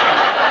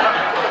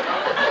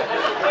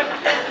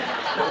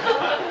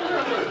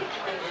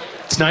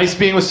 It's nice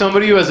being with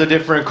somebody who has a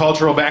different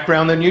cultural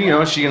background than you. You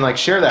know, she can like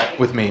share that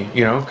with me.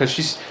 You know, because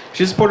she's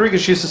Puerto Rican.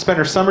 She used to spend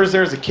her summers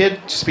there as a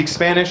kid. She speaks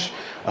Spanish.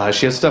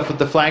 She has stuff with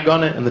the flag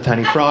on it and the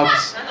tiny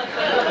frogs.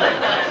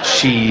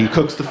 She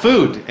cooks the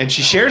food and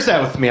she shares that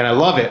with me, and I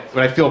love it.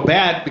 But I feel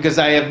bad because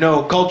I have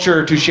no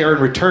culture to share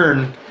in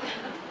return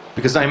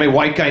because I'm a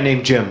white guy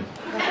named Jim.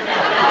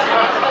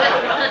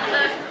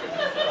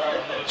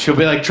 She'll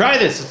be like, try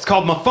this. It's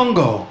called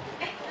mofongo.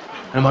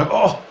 And I'm like,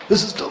 oh,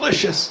 this is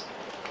delicious.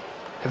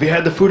 Have you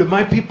had the food of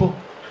my people?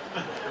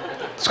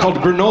 It's called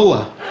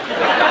granola.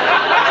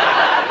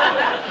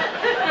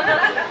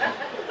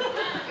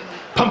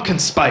 Pumpkin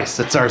spice,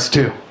 that's ours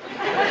too.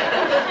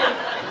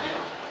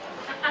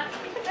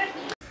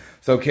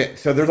 So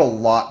there's a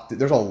lot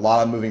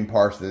of moving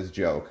parts to this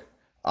joke.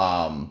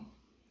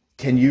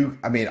 Can you?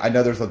 I mean, I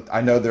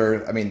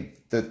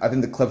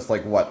think the clip's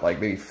like what,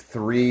 like maybe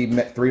 3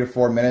 to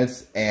 4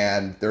 minutes,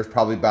 and there's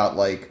probably about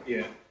like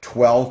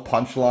 12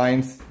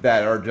 punchlines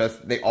that are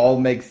just, they all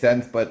make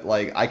sense, but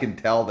like I can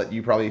tell that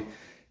you probably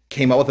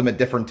came up with them at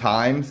different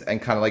times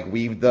and kind of like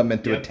weaved them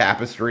into a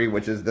tapestry,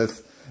 which is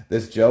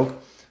this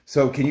joke.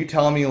 So can you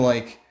tell me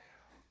like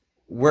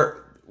where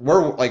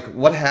like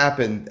what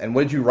happened and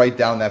what did you write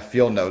down in that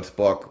field notes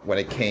book when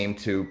it came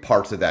to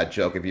parts of that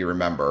joke, if you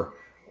remember?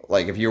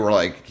 Like if you were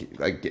like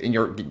in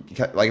your,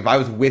 like if I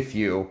was with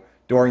you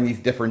during these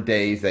different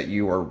days that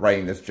you were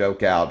writing this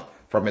joke out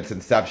from its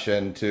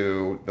inception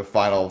to the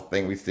final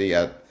thing we see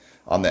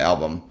on the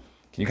album,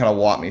 can you kind of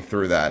walk me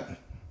through that?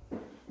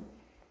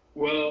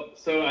 Well,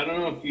 so I don't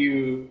know if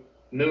you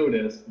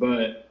noticed,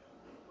 but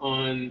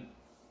I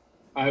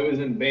was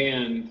in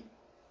band,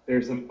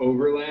 there's some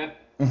overlap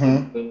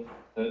to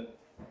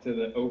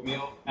the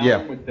Oatmeal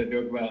album with the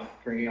joke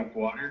about drinking up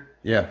water.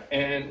 Yeah.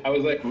 And I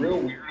was like real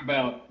weird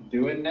about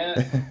doing that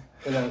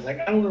because I was like,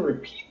 I don't want to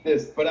repeat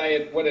this, but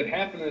what had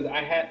happened is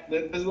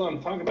this is what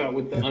I'm talking about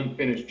with the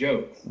unfinished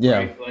jokes. Yeah.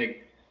 Right?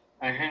 Like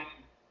I had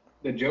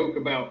the joke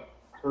about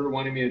her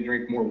wanting me to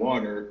drink more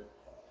water,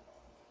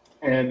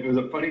 and it was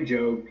a funny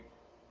joke,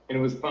 and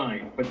it was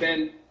fine. But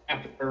then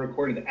after I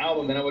recorded the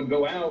album, then I would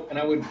go out and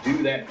I would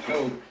do that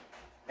joke,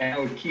 and I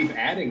would keep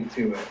adding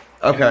to it.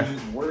 Okay. And it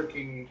was just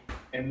working,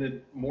 and the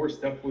more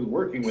stuff was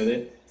working with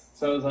it.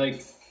 So I was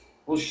like,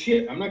 well,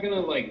 shit, I'm not gonna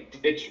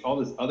like ditch all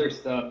this other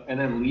stuff and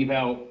then leave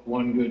out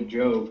one good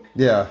joke.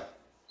 Yeah.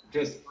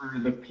 Just for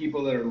the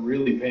people that are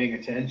really paying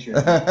attention.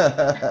 And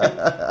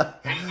I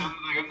was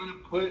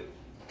like,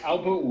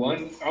 I'll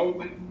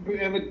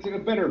have a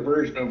better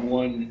version of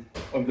one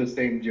of the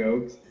same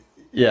jokes.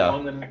 Yeah.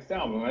 On the next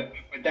album. But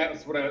that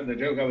was the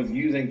joke I was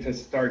using to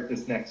start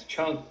this next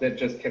chunk that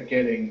just kept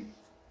getting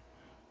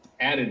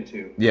added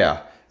to.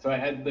 Yeah. So I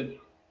heard,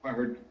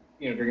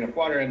 drinking up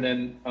water, and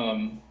then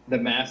the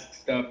mask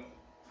stuff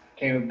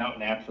came about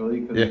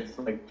naturally because it's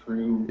like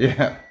true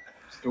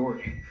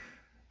story.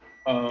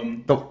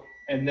 And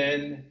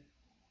then,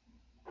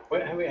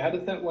 how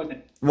does that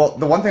one? Well,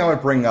 the one thing I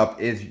would bring up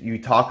is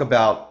you talk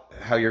about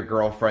how your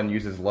girlfriend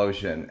uses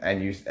lotion,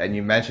 and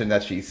you mentioned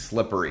that she's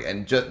slippery,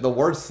 and just the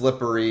word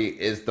slippery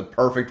is the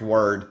perfect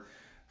word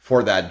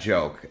for that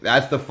joke.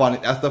 That's the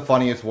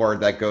funniest word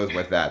that goes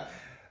with that.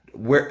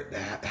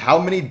 How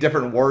many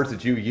different words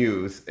did you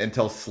use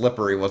until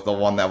slippery was the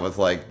one that was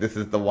like, this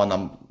is the one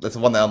that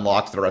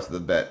unlocks the rest of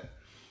the bit?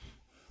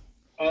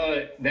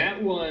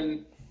 That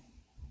one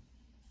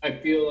I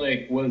feel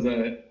like was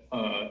an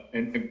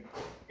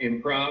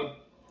improv.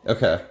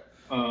 Okay.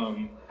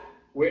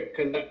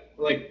 Because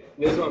like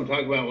this is what I'm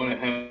talking about when I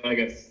have like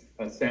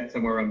a set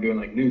somewhere where I'm doing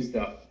like new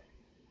stuff.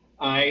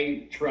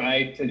 I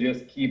try to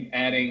just keep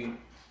adding.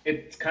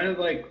 It's kind of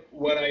like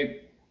what I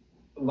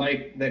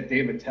like that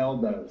David Tell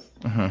does.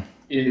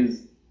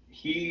 Is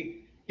he's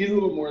a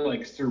little more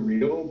like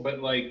surreal,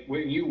 but like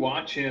when you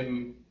watch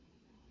him,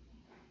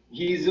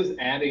 he's just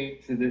adding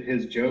to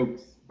his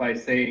jokes by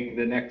saying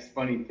the next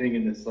funny thing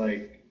in this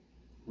like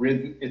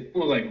rhythm. It's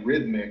more like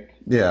rhythmic.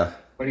 Yeah.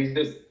 But he's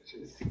just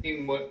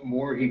seeing what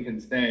more he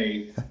can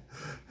say,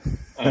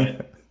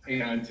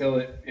 until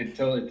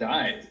it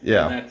dies.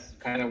 Yeah. And that's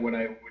kind of what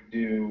I would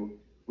do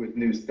with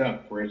new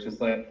stuff, where it's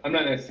just like I'm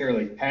not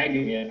necessarily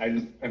tagging it.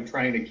 I'm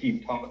trying to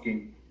keep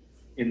talking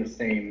in the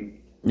same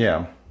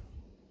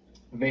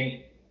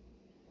vein.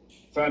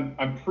 So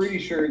I'm pretty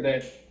sure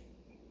that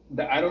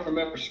I don't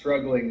remember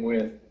struggling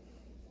with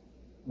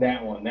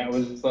that one. That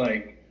was just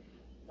like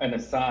an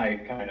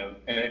aside kind of,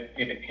 and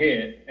it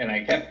hit, and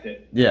I kept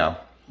it. Yeah.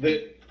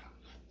 The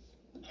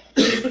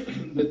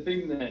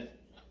thing that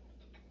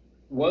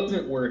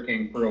wasn't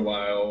working for a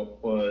while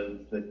was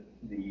the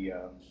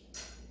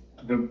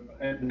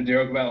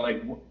joke about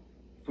like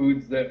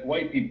foods that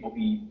white people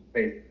eat,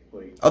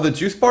 basically. Oh, the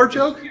juice bar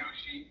joke? You know,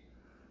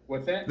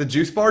 what's that? The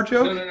juice bar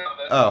joke?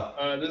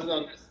 No. This is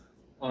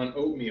on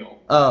oatmeal.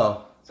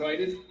 Oh. So I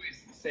didn't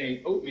always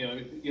say oatmeal.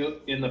 You know,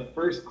 in the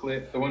first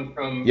clip, the one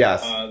from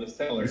Yes. The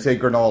Cellar. You say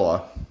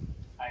granola.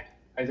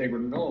 I say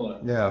granola.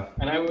 Yeah.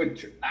 And I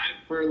would,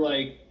 for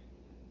like,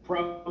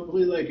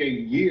 probably like a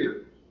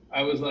year,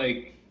 I was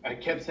like, I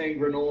kept saying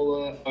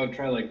granola. I would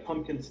try like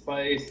pumpkin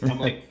spice. I'm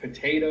like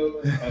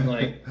potatoes. I'm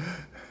like,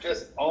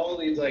 just all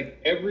these like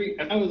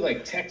and I was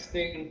like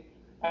texting.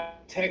 I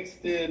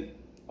texted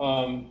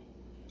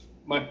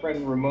my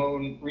friend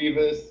Ramon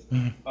Rivas.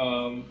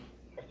 I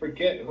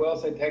forget who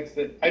else I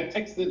texted. I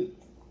texted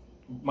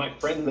my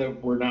friends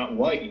that were not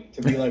white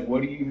to be like,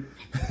 what do you,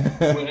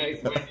 when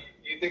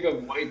you think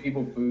of white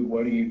people food,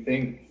 what do you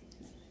think?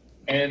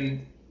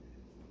 And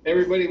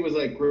everybody was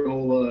like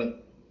granola,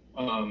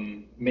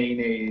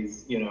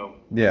 mayonnaise, you know.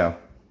 Yeah.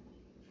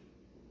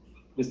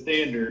 The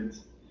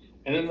standards.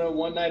 And then the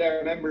one night I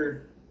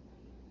remember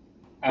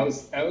I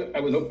was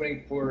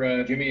opening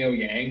for Jimmy O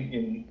Yang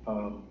in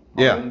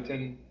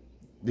Arlington.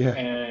 Yeah.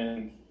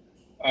 And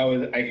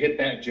I hit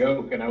that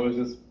joke, and I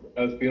was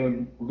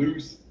feeling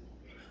loose.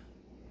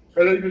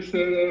 And I just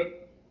said,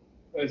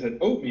 I said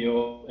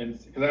oatmeal, and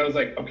because I was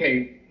like,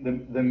 okay,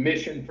 the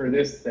mission for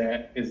this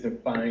set is to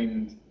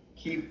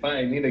keep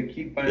finding a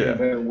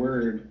better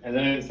word. And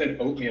then I said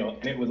oatmeal,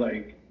 and it was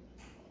like,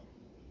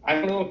 I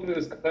don't know if it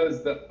was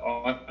because the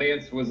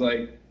audience was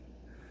like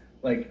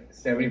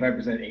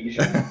 75%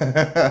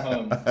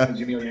 Asian.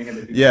 Jimmy O Yang had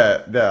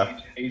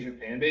the Asian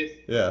fan base.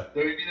 Yeah. So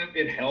maybe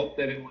it helped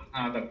that it was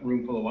not a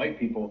room full of white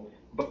people,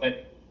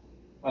 but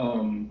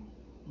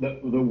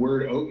the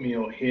word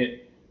oatmeal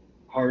hit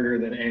harder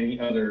than any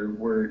other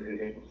word it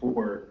hit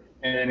before,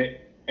 and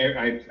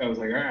I was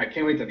like, all right, I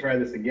can't wait to try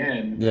this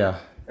again. Yeah.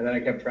 And then I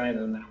kept trying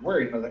it, and then I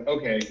worried. I was like,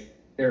 okay,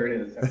 there it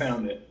is. I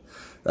found it.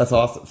 That's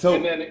awesome. So.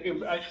 And then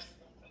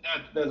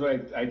that's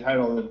why I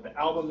titled the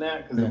album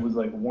that, because it was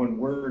like one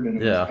word,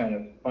 and it was kind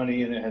of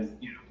funny, and it has,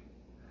 you know.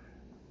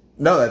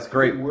 No, that's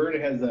great. The word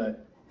has a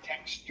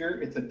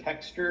texture. It's a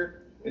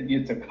texture.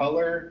 It's a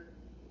color.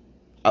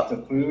 It's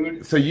a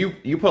food. So you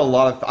put a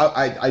lot of.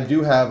 I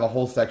do have a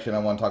whole section I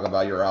want to talk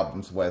about your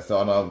albums with. So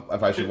I don't know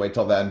if I should wait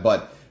till then,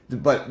 but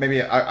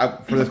maybe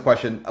for this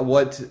question,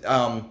 what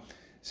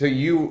so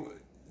you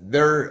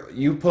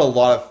put a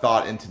lot of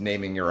thought into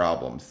naming your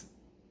albums.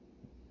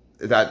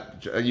 Is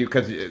that you?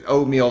 Because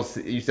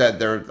oatmeals, you said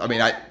there. I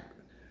mean,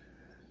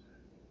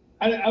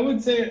 I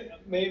would say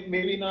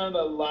maybe not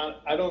a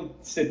lot. I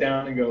don't sit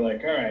down and go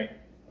like, all right,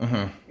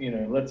 you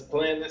know, let's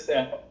plan this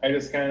out. I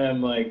just kind of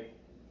am like,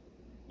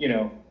 you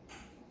know,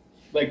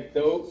 like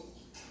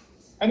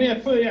I mean,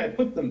 I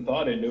put some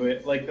thought into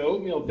it. Like the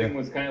oatmeal thing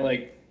was kind of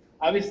like,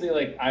 obviously,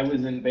 like I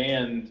was in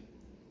band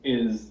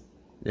is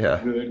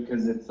good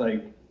because it's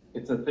like.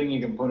 It's a thing you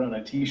can put on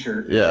a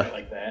T-shirt,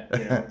 like that.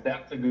 You know,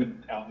 that's a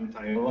good album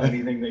title.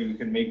 Anything that you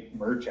can make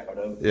merch out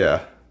of.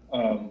 Yeah.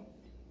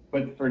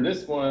 But for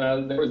this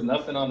one, there was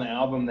nothing on the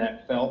album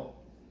that felt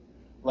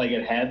like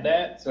it had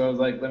that. So I was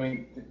like, let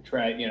me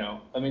try. You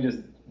know, let me just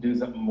do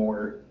something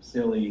more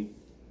silly,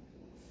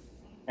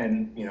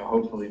 and you know,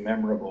 hopefully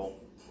memorable.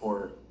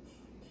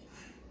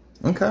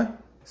 Okay.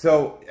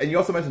 So, and you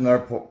also mentioned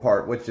another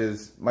part, which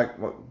is,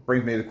 what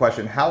brings me to the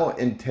question, how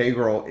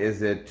integral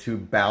is it to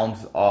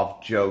bounce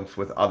off jokes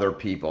with other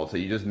people? So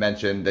you just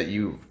mentioned that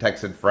you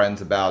texted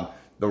friends about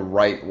the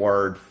right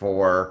word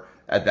for,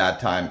 at that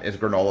time, is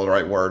granola the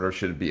right word, or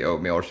should it be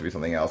oatmeal, or should it be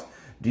something else?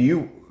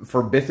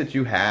 For bits that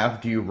you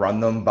have, do you run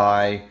them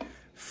by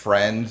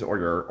friends or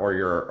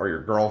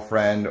your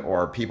girlfriend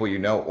or people you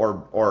know,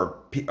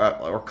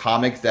 or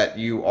comics that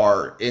you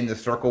are in the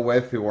circle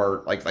with who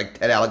are like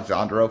Ted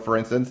Alexandro, for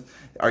instance?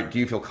 Do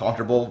you feel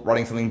comfortable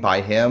running something by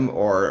him,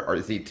 or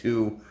is he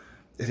too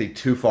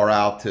far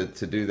out to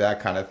do that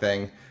kind of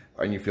thing?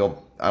 And you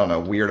feel, I don't know,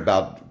 weird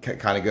about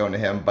kind of going to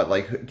him? But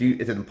like,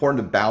 is it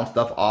important to bounce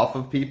stuff off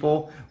of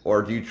people,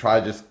 or do you try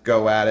to just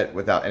go at it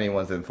without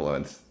anyone's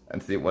influence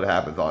and see what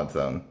happens on its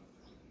own?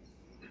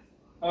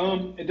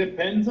 It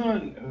depends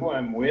on who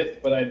I'm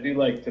with, but I do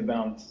like to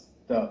bounce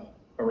stuff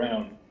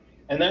around.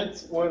 And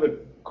that's one of the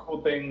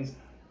cool things.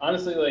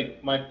 Honestly,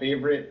 like my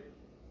favorite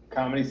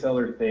Comedy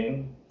Cellar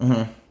thing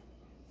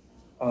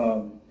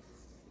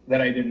that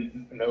I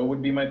didn't know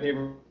would be my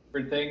favorite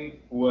thing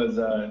was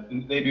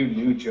they do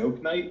new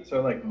joke night.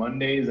 So like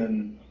Mondays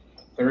and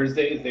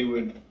Thursdays, they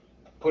would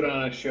put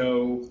on a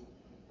show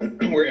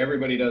where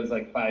everybody does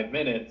like 5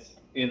 minutes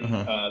in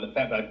the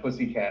Fat Bad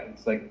Pussycat.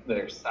 It's like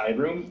their side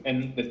room,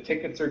 and the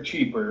tickets are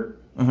cheaper,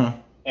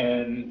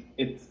 and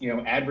it's, you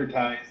know,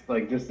 advertised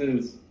like this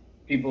is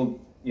people,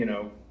 you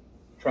know,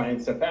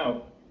 trying stuff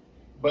out.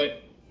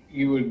 But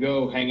you would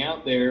go hang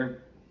out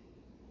there,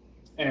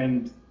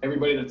 and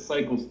everybody that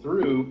cycles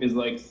through is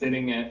like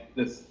sitting at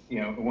this,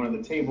 one of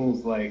the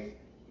tables, like,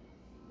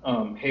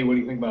 hey, what do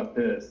you think about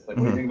this? Like,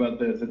 what do you think about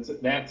this?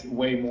 That's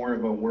way more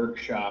of a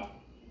workshop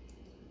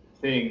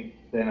thing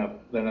than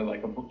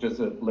just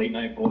a late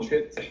night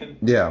bullshit session.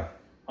 Yeah.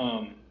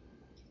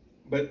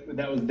 But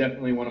that was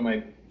definitely one of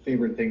my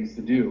favorite things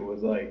to do,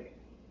 was like,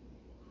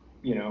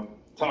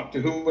 talk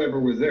to whoever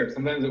was there.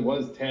 Sometimes it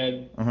was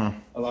Ted.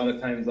 A lot of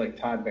times, like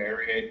Todd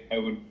Barry, I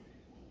would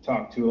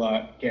talk to a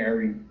lot.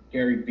 Gary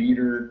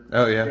Beater.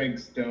 Oh, yeah. Greg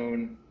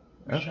Stone.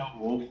 Michelle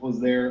Wolf was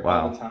there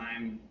all the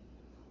time.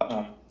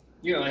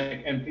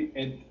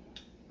 And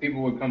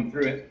people would come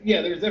through it.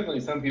 Yeah, there's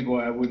definitely some people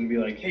I wouldn't be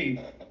like,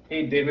 hey,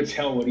 David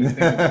Tell, what do you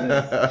think of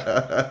this?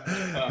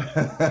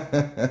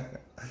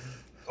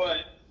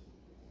 But,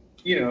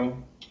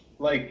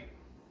 like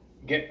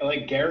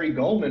Gary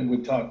Goldman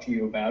would talk to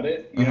you about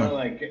it.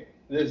 Like,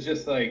 there's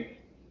just like,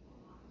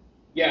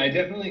 yeah,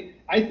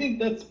 I think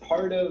that's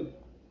part of,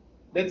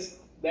 that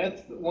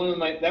was one of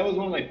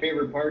my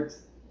favorite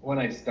parts when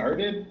I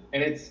started,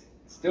 and it's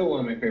still one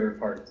of my favorite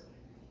parts.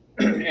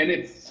 And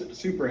it's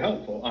super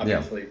helpful,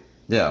 obviously.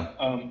 Yeah.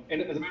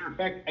 And as a matter of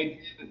fact,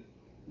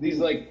 these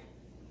like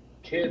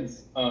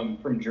kids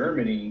from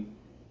Germany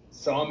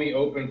saw me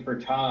open for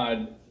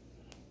Todd,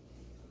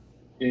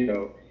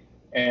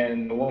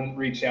 and the one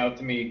reached out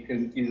to me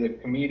because he's a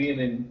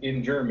comedian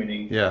in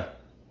Germany. Yeah.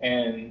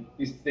 And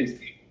they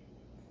speak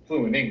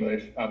fluent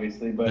English,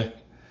 obviously, but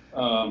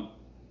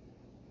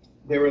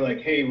they were like,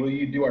 hey, will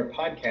you do our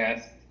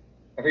podcast?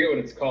 I forget what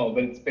it's called,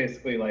 but it's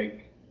basically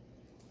like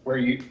where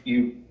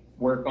you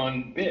work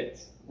on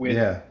bits with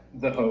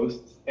the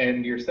hosts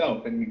and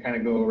yourself, and you kind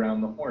of go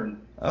around the horn.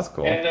 That's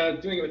cool.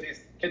 And doing it with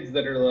these kids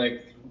that are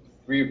like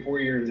 3 or 4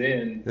 years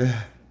in,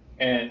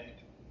 and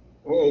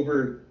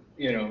over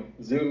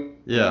Zoom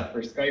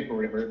or Skype or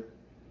whatever,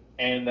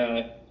 and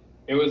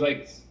it was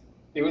like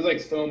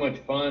so much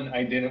fun.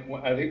 I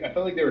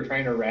felt like they were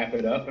trying to wrap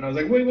it up, and I was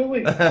like,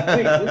 wait, this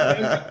guy's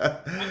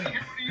I've been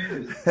here for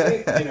years.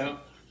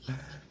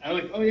 I'm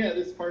like, oh yeah,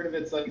 this part of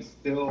it's like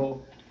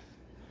still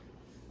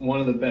one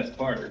of the best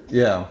parts.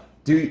 Yeah.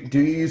 Do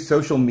you use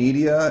social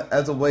media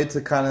as a way to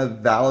kind of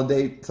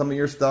validate some of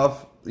your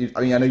stuff?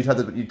 I mean, I know you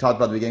talked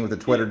about the beginning with the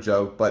Twitter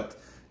joke, but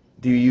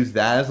do you use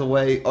that as a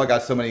way? Oh, I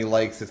got so many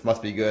likes, this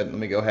must be good. Let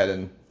me go ahead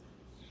and.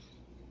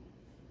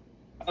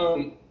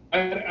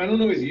 I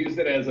don't always use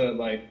it as a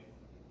like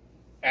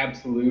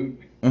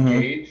absolute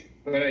gauge,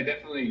 but I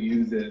definitely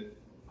use it.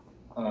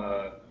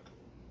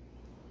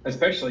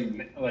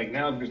 Especially like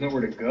now, there's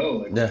nowhere to go.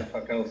 Like, what the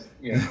fuck else?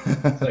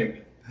 It's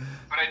like.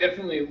 But I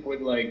definitely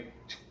would like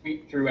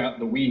tweet throughout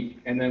the week,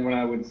 and then when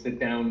I would sit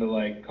down to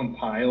like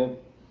compile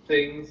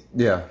things,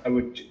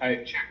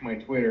 I check my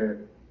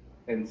Twitter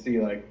and see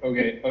like,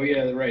 okay, oh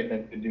yeah, right,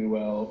 that could do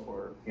well,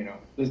 or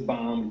this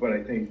bombed, but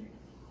I think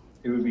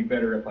it would be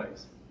better if I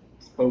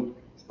spoke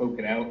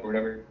it out or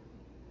whatever.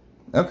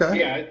 Okay.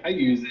 Yeah, I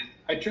use it.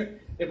 I try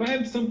if I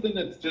have something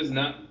that's just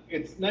not.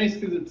 It's nice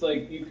because it's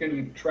like you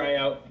can try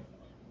out.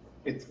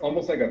 It's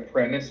almost like a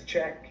premise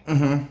check.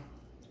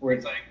 Where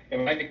it's like, if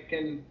I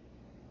can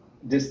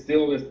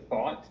distill this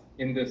thought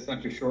into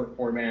such a short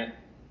format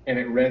and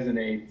it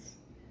resonates,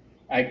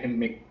 I can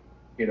make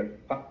it a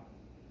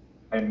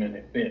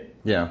 5-minute bit.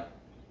 Yeah.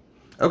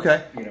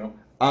 Okay.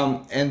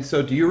 And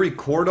so do you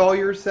record all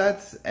your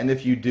sets? And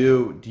if you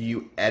do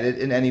you edit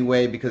in any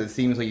way? Because it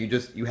seems like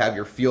you have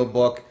your field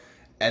book,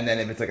 and then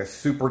if it's like a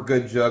super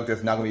good joke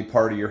that's not going to be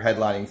part of your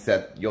headlining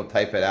set, you'll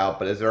type it out.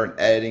 But is there an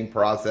editing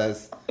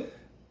process,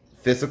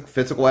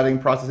 physical editing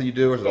process that you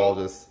do, or is it all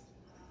just...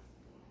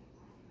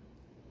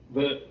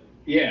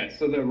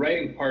 So the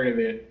writing part of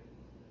it,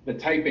 the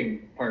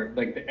typing part,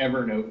 like the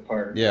Evernote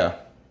part,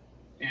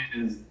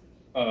 is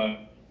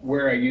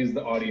where I use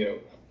the audio.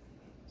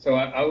 So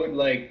I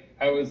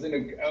was in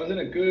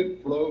a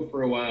good flow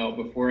for a while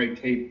before I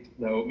taped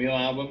the Oatmeal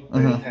album.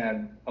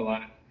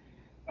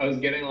 I was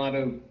getting a lot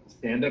of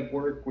stand-up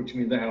work, which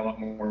means I had a lot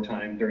more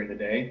time during the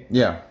day.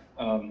 Yeah.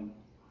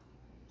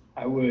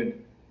 I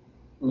would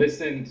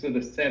listen to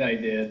the set I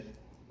did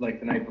like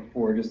the night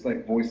before, just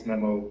like voice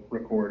memo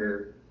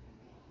recorder.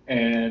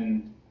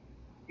 And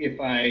if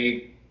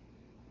I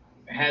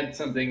had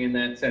something in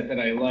that set that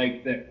I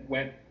liked that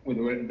went with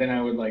it, then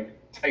I would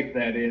like type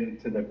that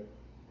into the,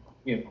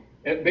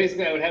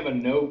 basically I would have a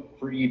note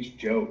for each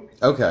joke.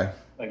 Okay.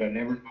 Like a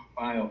Evernote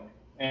file.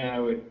 And I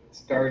would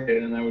start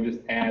it and I would just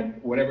add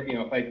whatever,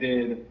 if I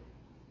did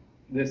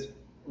this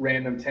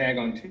random tag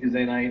on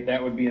Tuesday night,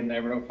 that would be in the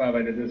Evernote file. If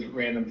I did this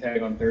random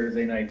tag on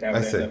Thursday night, that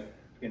would end up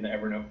in the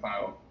Evernote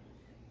file.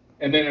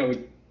 And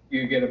then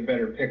you get a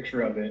better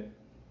picture of it.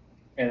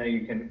 And then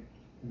you can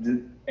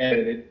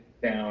edit it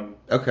down.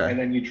 Okay. And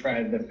then you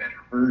try the better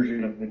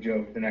version of the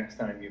joke the next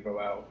time you go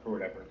out or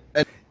whatever.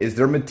 And is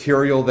there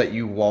material that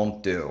you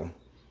won't do?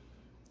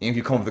 If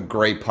you come up with a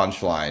great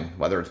punchline,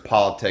 whether it's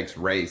politics,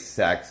 race,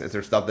 sex, is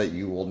there stuff that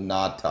you will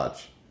not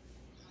touch?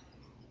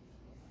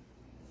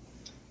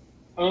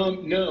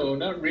 No,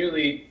 not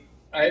really.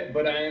 I'm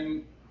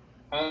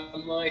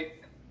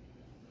like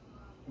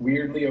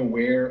weirdly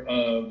aware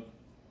of,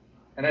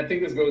 and I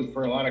think this goes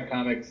for a lot of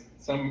comics.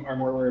 Some are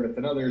more aware of it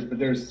than others, but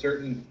there's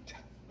certain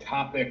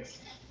topics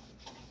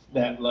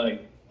that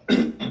like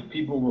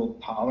people will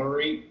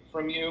tolerate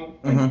from you,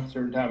 and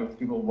certain topics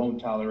people won't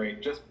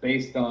tolerate just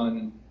based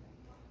on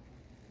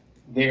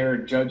their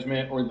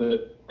judgment or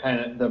the kind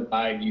of the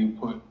vibe you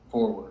put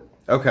forward.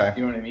 Okay.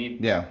 You know what I mean?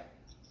 Yeah.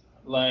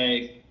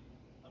 Like,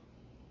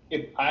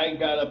 if I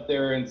got up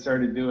there and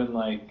started doing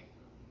like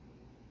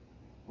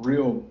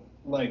real,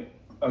 like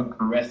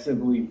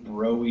aggressively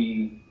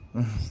bro-y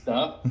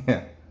stuff,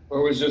 Yeah.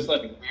 or was just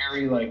like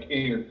very like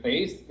in your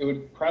face, it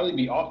would probably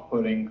be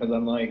off-putting because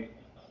I'm like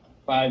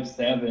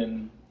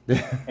 5'7"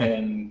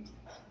 and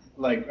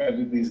like I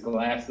have these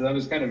glasses. I'm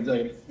just kind of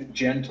like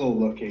gentle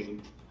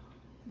looking.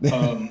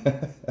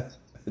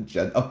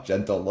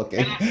 Gentle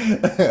looking.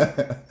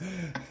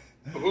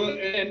 Well,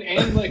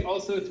 and like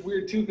also it's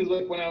weird too because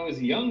like when I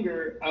was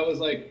younger, I was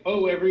like,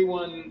 oh,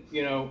 everyone,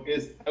 you know,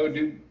 I would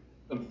do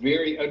a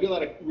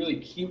lot of really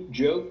cute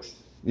jokes.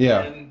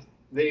 Yeah. And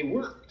they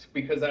worked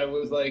because I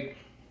was like,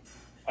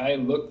 I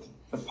looked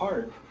the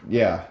part.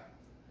 Yeah.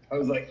 I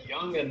was like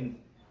young and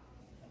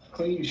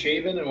clean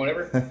shaven and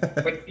whatever.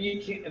 But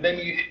you can't, and then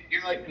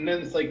you're like, and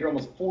then it's like you're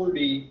almost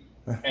 40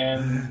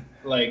 and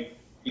like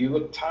you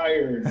look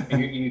tired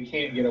and you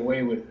can't get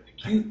away with the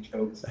cute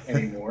jokes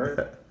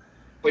anymore.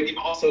 But you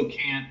also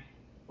can't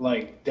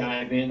like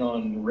dive in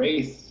on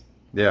race,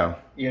 Yeah.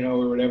 you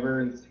know, or whatever,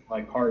 in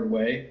like hard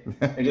way.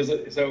 And just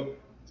so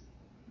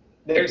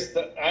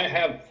I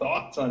have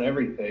thoughts on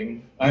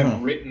everything.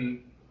 I've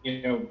written,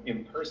 you know,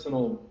 in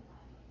personal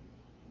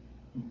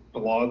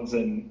blogs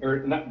or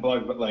not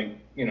blogs, but like,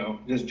 you know,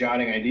 just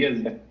jotting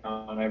ideas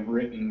down. I've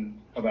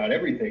written about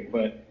everything,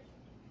 but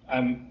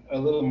I'm a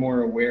little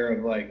more aware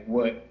of like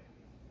what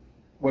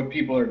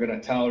people are going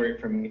to tolerate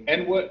from me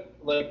and what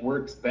like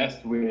works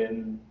best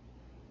within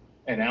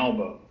an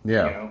album.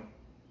 Yeah. You know?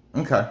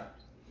 Okay.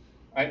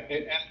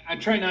 I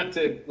try not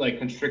to like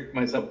constrict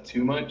myself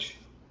too much,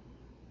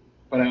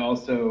 but I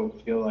also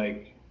feel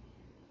like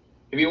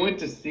if you went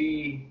to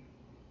see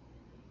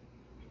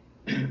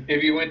I'm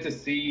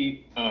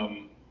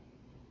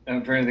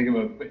trying to think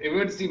of if you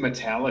went to see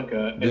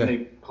Metallica and they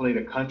played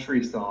a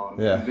country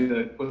song, you'd be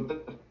like, what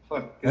the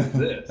fuck is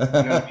this? You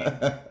know what I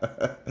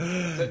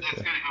mean? So that's kind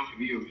of how I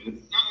view it.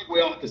 It's not like we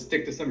all have to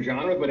stick to some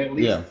genre, but at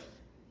least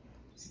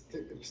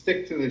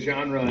stick to the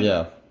genre.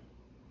 Yeah.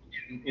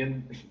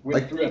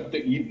 Throughout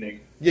the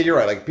evening. Yeah, you're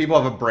right. Like,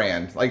 people have a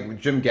brand. Like,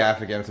 Jim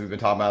Gaffigan, so we've been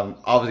talking about him,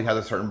 obviously has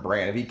a certain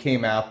brand. If he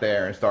came out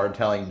there and started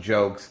telling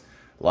jokes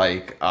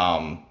like,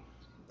 I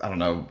don't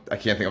know, I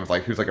can't think of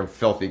like who's like a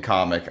filthy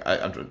comic.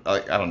 I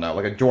don't know,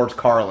 like a George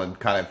Carlin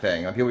kind of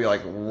thing. Like, people be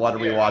like, what are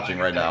we watching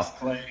right now?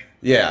 Clay.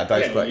 Yeah,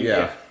 Dice Clay.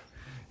 Yeah.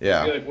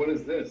 You're like, what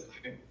is this?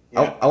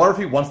 Yeah. I wonder if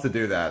he wants to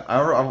do that. I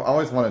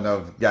always want to know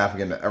if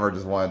Gaffigan ever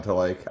just wanted to,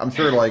 like, I'm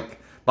sure, like,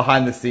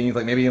 behind the scenes,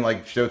 like maybe in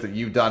like shows that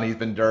you've done, he's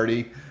been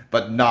dirty,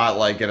 but not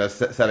like in a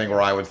setting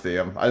where I would see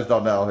him. I just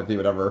don't know if he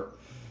would ever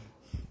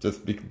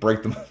just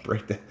break them.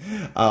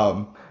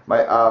 How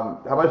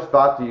much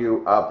thought do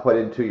you put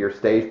into your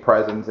stage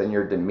presence and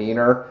your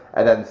demeanor?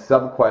 And then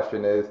sub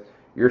question is,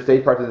 your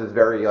stage presence is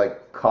very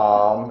like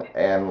calm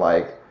and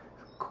like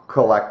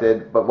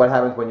collected, but what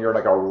happens when you're in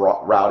like a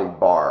rowdy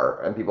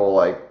bar and people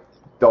like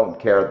don't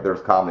care that there's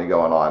comedy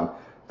going on?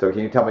 So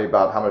can you tell me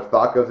about how much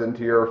thought goes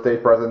into your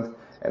stage presence?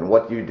 And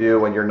what you do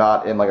when you're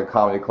not in like a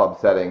comedy club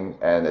setting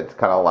and it's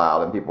kind of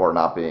loud and people are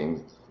not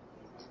being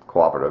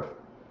cooperative?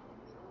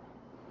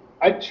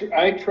 I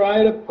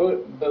try to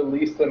put the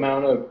least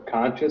amount of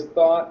conscious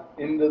thought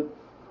into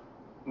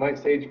my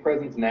stage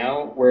presence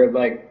now, where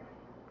like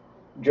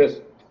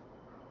just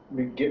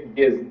get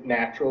as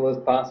natural as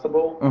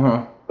possible.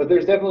 But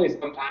there's definitely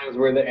some times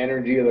where the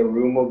energy of the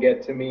room will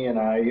get to me and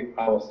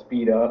I'll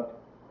speed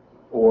up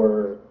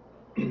or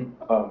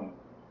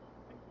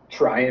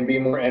try and be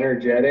more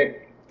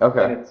energetic.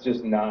 Okay. And it's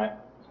just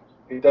not.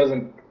 It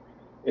doesn't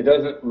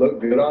look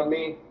good on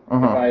me.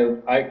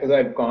 Because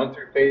I've gone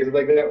through phases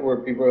like that where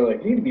people are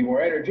like, you need to be more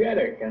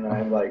energetic, and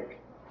I like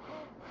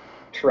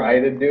try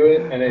to do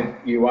it, and then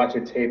you watch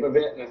a tape of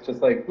it, and it's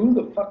just like, who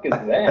the fuck is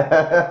that?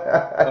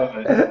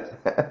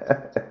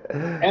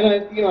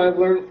 And I've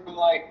learned from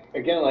like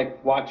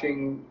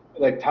watching,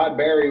 like Todd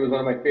Barry was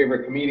one of my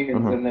favorite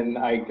comedians, and then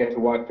I get to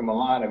watch him a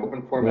lot. I've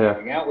opened for him, and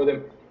hang out with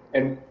him,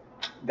 and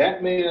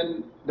that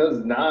man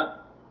does not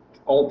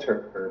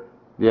alter.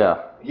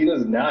 Yeah. He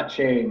does not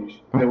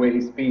change the way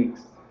he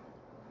speaks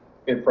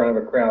in front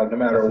of a crowd, no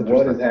matter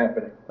what is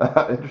happening.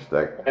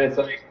 Interesting. And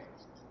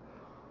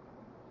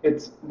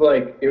it's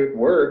like it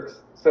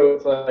works. So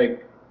it's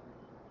like,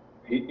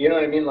 you know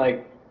what I mean?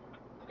 Like,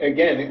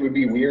 again, it would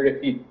be weird if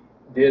he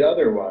did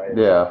otherwise.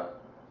 Yeah.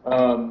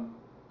 For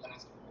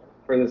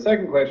the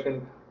second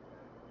question,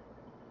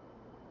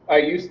 I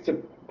used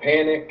to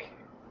panic.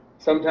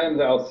 Sometimes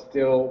I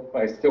still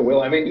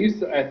will. I mean,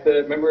 at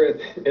the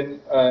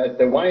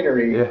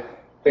winery,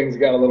 things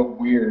got a little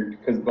weird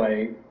because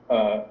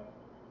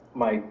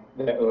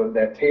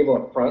that table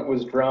up front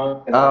was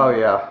drunk. And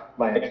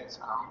my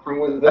ex-girlfriend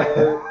was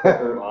there,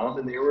 her mom,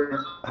 and they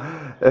were.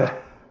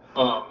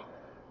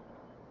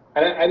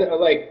 And I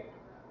like.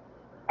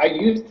 I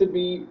used to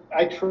be.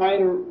 I try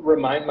to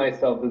remind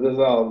myself that this is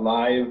a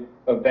live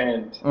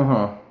event.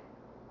 Mm-hmm.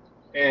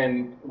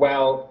 And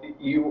while it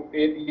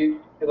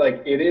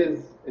is.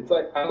 It's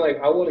like I'm like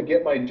I want to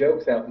get my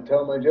jokes out and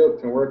tell my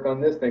jokes and work on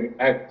this thing.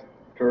 I have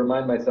to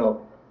remind myself.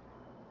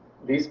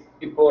 These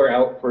people are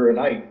out for a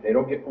night. They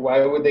don't get.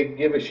 Why would they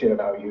give a shit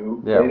about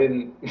you? Yeah. They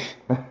didn't.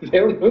 They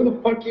don't know who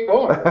the fuck you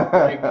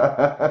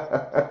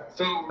are.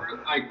 So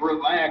like,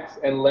 relax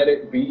and let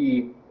it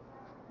be.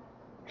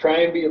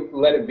 Try and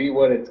let it be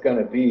what it's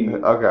gonna be.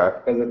 Okay.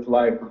 Because it's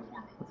live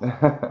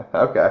performance.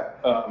 Okay.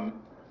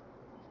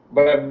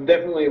 But I've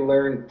definitely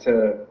learned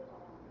to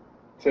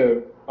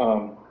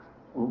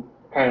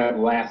kind of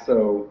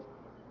lasso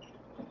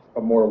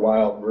a more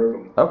wild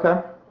room.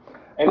 Okay.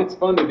 And it's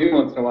fun to do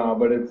once in a while,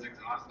 but it's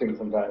exhausting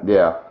sometimes.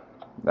 Yeah,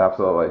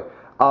 absolutely.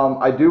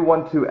 I do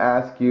want to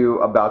ask you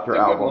about your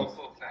albums. It's a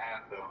good muscle to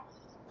have, though.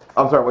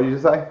 I'm sorry, what did you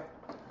just say?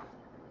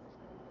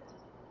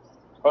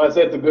 Oh, I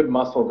said it's a good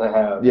muscle to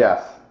have.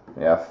 Yes.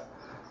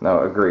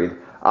 No, agreed.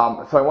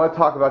 So I want to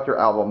talk about your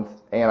albums,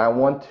 and I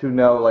want to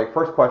know, like,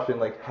 first question,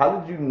 like, how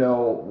did you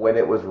know when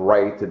it was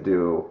right to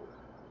do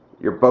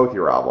both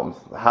your albums?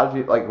 How did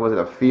you, like, was it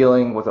a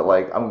feeling? Was it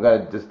like, I'm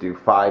going to just do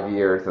 5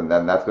 years and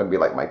then that's going to be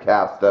like my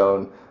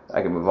capstone,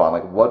 I can move on?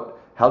 Like,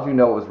 how did you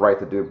know it was right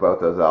to do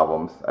both those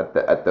albums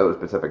at those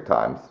specific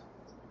times?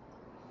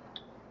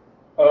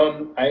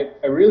 I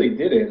really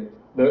didn't.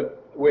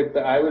 With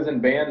the I Was in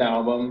Band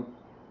album,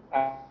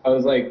 I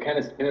was like kind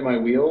of spinning my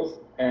wheels,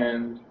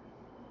 and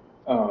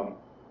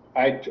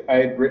I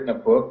had written a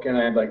book and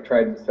I had like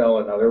tried to sell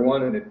another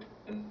one and it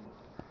didn't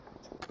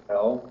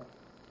sell.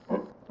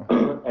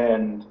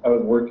 And I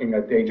was working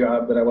a day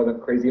job that I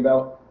wasn't crazy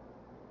about,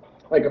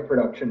 like a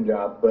production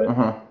job, but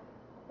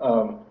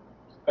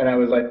and I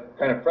was like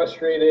kind of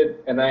frustrated,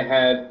 and I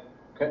had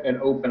an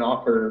open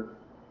offer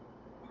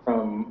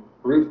from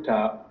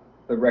Rooftop,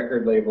 the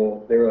record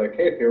label. They were like,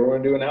 hey, if you ever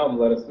want to do an album,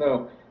 let us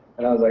know.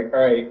 And I was like, all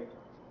right,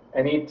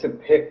 I need to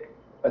pick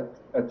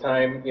a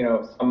time,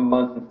 some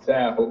months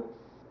out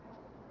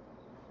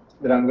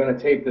that I'm going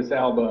to tape this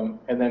album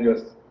and then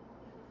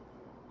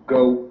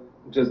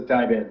just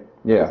dive in.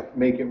 Yeah. Just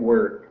make it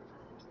work.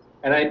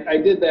 And I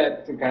did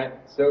that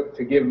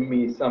to give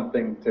me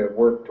something to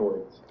work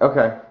towards.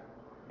 Okay.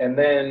 And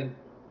then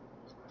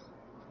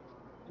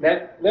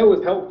that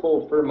was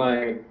helpful for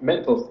my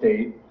mental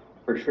state,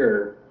 for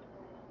sure.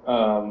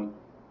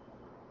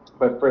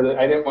 But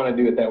I didn't want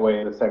to do it that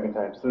way the second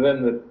time. So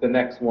then the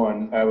next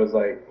one, I was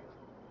like,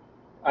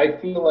 I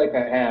feel like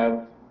I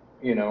have,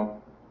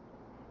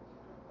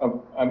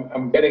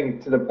 I'm getting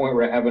to the point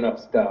where I have enough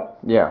stuff.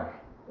 Yeah.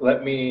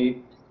 Let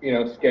me,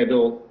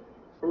 schedule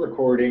a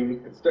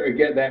recording,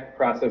 get that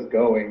process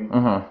going,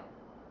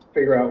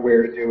 figure out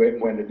where to do it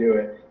and when to do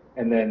it,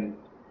 and then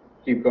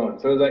keep going.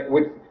 So it was like,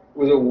 which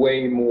was a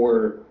way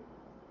more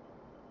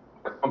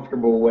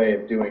comfortable way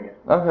of doing it.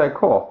 Okay,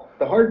 cool.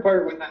 The hard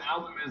part with the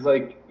album is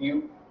like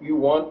you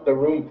want the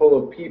room full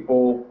of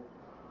people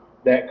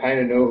that kind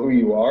of know who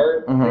you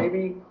are,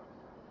 maybe.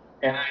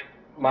 And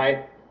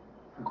my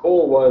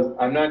goal was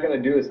I'm not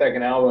going to do a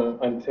second album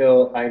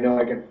until I know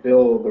I can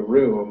fill the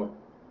room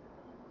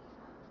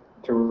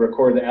to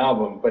record the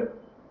album, but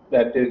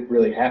that didn't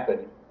really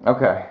happen.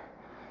 Okay.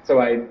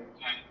 So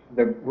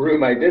the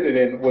room I did it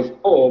in was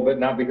full, but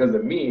not because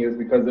of me. It was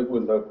because it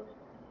was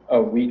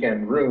a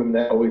weekend room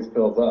that always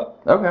fills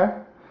up. Okay.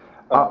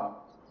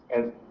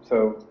 And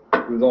so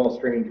it was all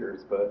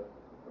strangers, but.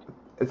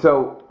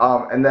 So,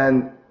 and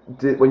then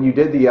when you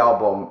did the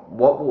album,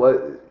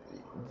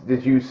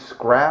 did you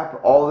scrap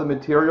all the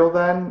material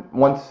then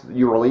once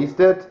you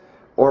released it,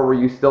 or were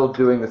you still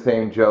doing the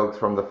same jokes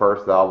from the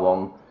first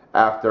album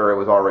after it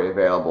was already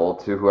available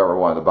to whoever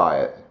wanted to buy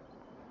it?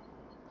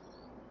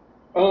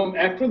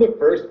 After the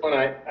first one,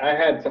 I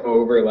had some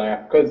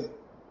overlap because,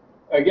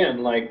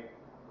 again, like,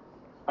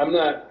 I'm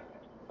not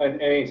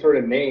any sort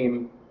of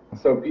name,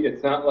 so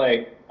it's not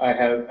like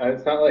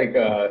it's not like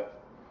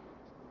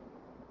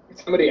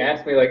somebody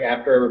asked me, like,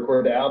 after I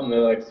recorded the album, they're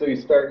like, so you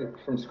starting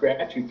from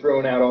scratch, you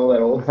throwing out all that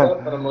old stuff?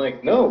 And I'm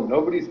like, no,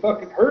 nobody's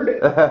fucking heard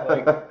it.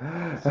 Like,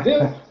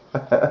 still.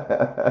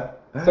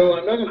 So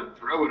I'm not going to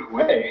throw it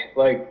away.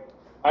 Like,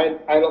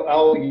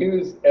 I'll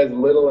use as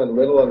little and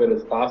little of it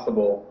as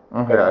possible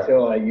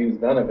until I use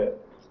none of it.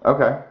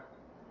 Okay.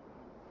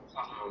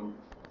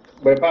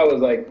 But if I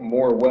was, like,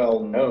 more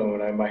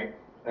well-known, I might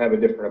have a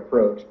different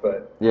approach,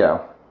 but... Yeah.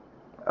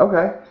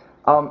 Okay.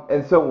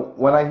 And so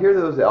when I hear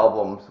those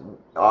albums,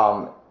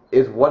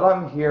 is what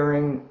I'm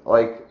hearing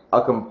like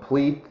a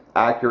complete,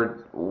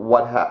 accurate,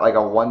 like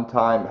a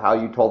one-time how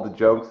you told the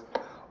jokes,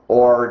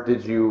 or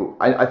did you?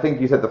 I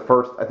think you said the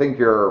first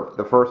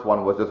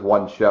one was just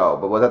one show,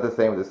 but was that the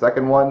same with the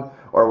second one,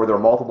 or were there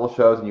multiple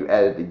shows and you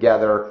edited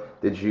together?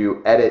 Did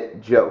you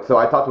edit jokes? So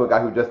I talked to a guy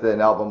who just did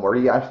an album where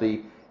he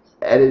actually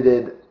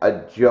edited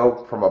a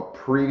joke from a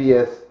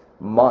previous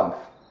month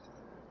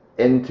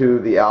into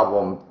the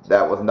album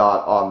that was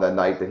not on the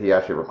night that he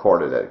actually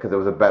recorded it, because it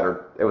was a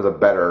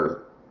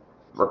better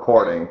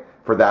recording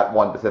for that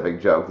one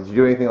specific joke. Did you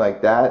do anything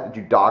like that?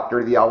 Did you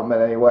doctor the album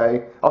in any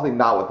way? Obviously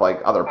not with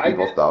like other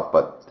people's stuff,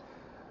 but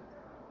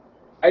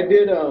I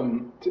did.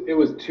 It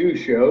was 2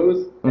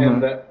 shows,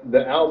 and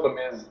the album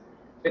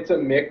it's a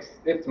mix.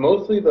 It's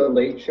mostly the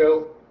late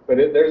show, but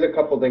there's a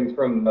couple things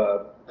from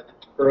the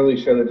early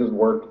show that just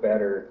worked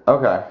better.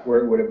 Okay. Where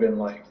it would have been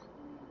like,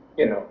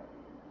 it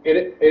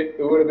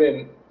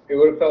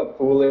would have felt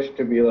foolish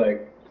to be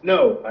like,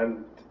 no,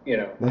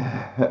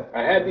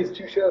 I had these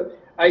 2 shows.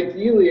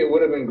 Ideally, it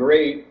would have been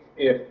great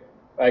if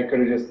I could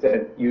have just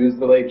said, use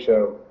the late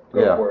show,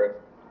 go for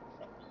it.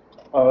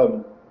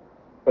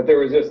 But there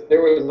was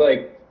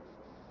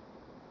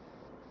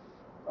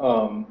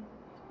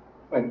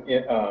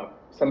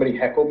somebody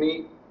heckled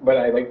me, but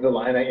I like the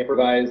line I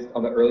improvised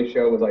on the early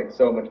show was like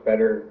so much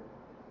better,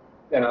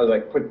 and I was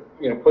like, put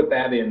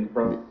that in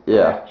from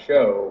that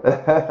show.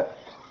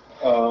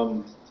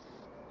 I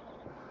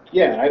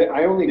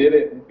only did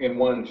it in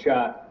one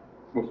shot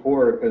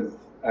before because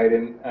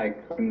I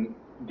couldn't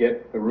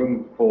get the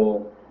room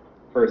full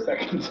for a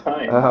second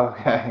time.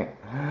 Okay.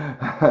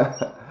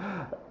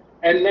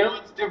 And now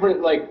it's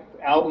different. Like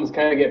albums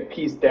kind of get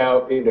pieced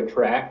out into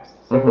tracks.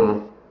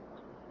 So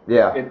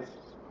it's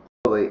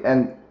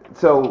and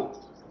so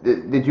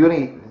did you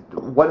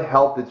what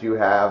help did you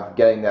have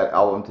getting that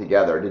album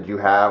together? Did you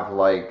have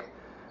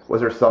was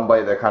there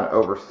somebody that kind of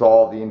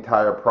oversaw the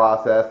entire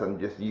process and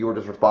just you were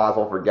just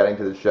responsible for getting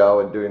to the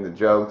show and doing the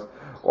jokes,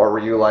 or were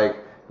you like,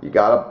 you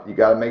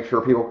gotta make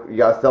sure you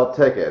gotta sell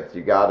tickets,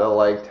 you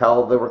gotta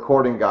tell the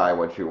recording guy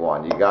what you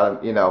want, you gotta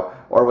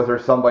or was there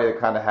somebody that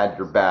kind of had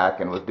your back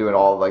and was doing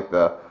all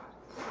the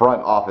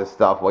front office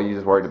stuff while you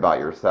just worried about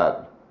your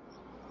set?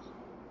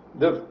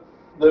 The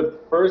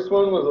first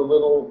one was a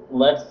little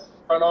less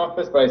front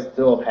office, but I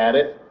still had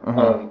it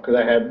because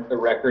I had the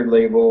record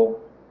label.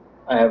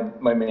 I have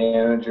my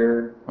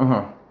manager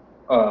who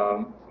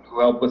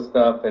helped with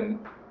stuff, and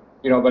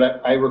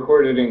but I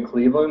recorded in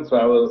Cleveland, so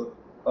I was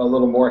a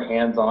little more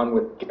hands-on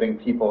with getting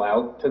people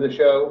out to the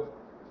show.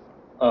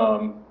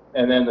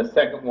 And then the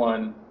second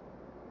one,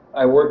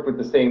 I worked with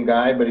the same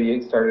guy, but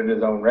he started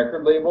his own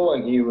record label,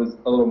 and he was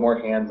a little more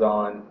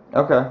hands-on.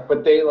 Okay.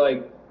 But they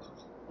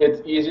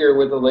it's easier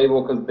with the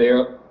label because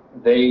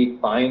they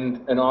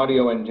find an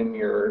audio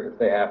engineer if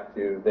they have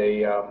to.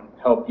 They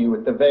help you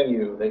with the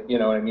venue. You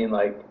know what I mean?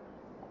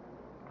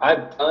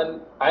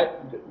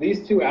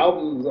 These 2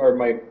 albums are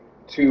my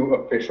 2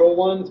 official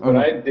ones, but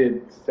I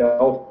did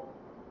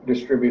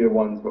self-distributed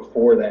ones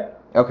before that.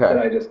 Okay. That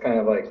I just kind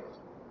of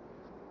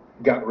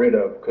got rid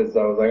of because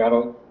I was like,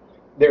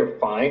 they're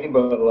fine,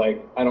 but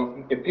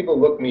if people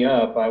look me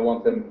up, I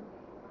want them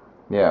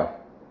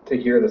to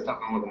hear the stuff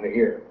I want them to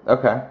hear.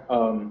 Okay.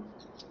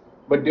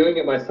 But doing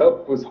it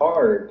myself was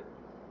hard,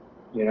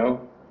 Yeah.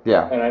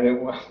 And I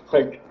didn't want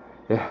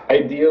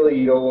ideally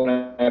you don't want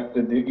to have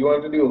to do. You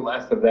want to do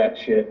less of that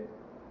shit.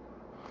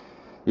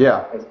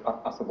 Yeah. As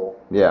possible.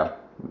 Yeah.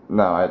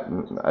 No,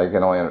 I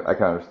can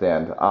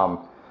understand.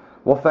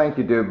 Well, thank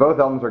you, dude. Both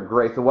albums are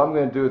great. So what I'm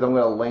going to do is I'm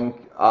going to link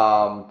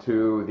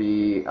to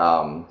the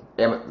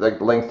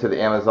links to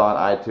the Amazon,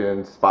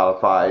 iTunes,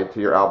 Spotify, to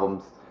your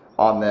albums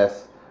on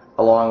this,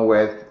 along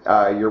with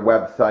your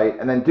website.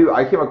 And then, dude,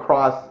 I came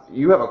across,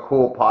 you have a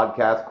cool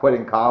podcast,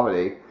 Quitting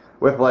Comedy,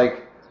 with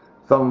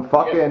some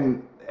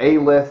fucking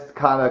A-list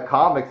kind of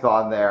comics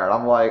on there. And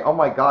I'm like, oh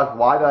my gosh,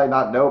 why did I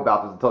not know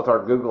about this until I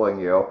started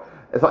Googling you?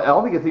 I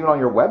don't think it's even on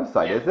your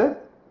website, is it?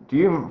 Do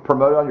you even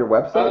promote it on your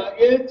website?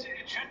 It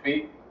should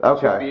be.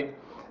 Okay.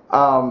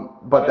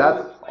 But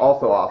that's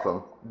also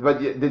awesome. But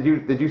did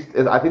you?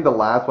 I think the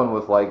last one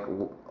was like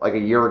a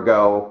year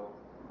ago,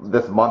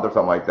 this month or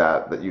something like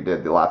that you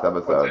did the last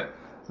episode.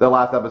 The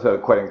last episode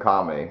of Quitting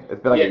Comedy.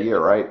 It's been a year,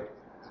 right?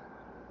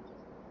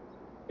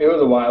 It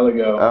was a while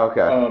ago.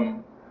 Okay.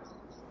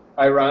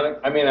 Ironic.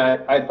 I mean,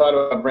 I thought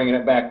about bringing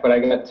it back, but I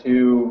got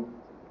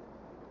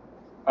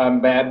I'm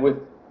bad with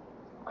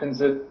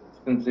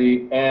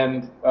consistency,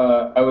 and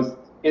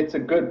it's a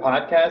good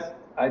podcast,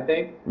 I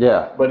think.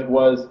 Yeah. But it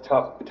was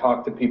tough to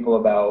talk to people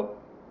about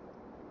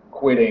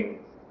quitting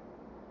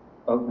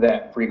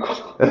that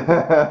frequently.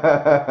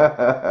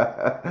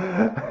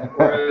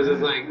 Where it was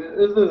just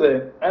this is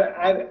it.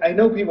 I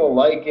know people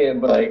like it,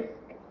 but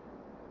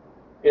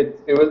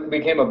it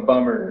became a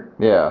bummer.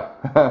 Yeah.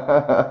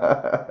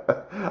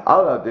 I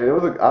don't know, dude.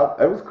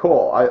 It was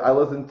cool. I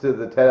listened to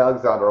the Ted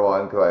Alexander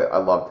one because I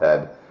love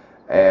Ted,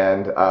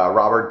 and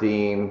Robert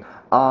Dean.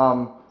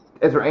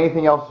 Is there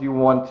anything else you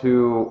want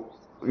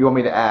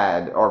me to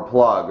add or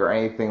plug or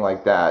anything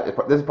like that?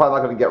 This is probably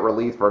not going to get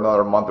released for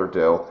another month or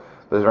 2.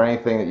 But is there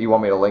anything that you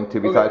want me to link to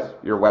besides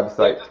your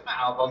website? Just my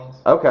albums.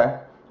 Okay,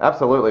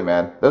 absolutely,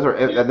 man.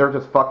 And they're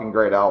just fucking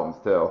great albums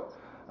too.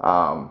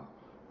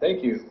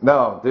 Thank you.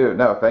 No, dude,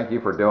 no, thank you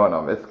for doing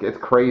them. It's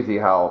crazy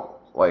how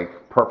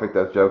perfect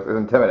those jokes. It's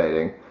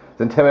intimidating. It's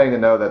intimidating to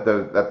know that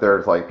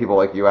there's people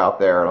like you out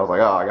there. And I was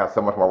like, oh, I got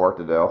so much more work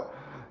to do,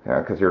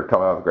 because you're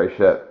coming up with great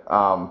shit.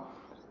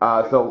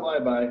 So Fly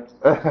by.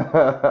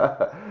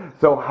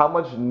 so how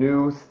much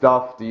new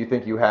stuff do you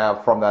think you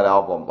have from that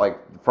album? Like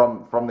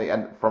from the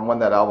end, from when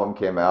that album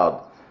came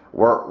out,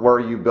 where are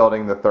you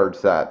building the third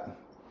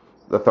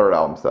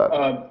album set?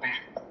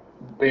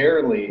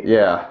 Barely.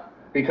 Yeah.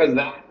 Because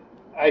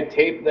I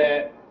taped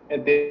that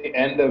at the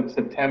end of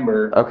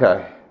September.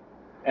 Okay.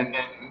 And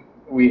then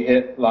we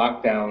hit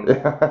lockdown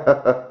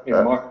in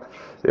March.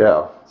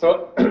 Yeah.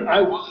 So I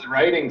was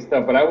writing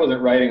stuff, but I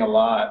wasn't writing a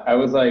lot. I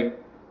was like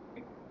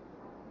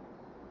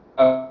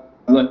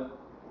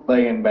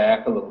laying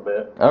back a little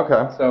bit.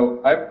 Okay.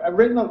 So I've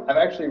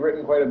actually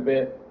written quite a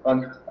bit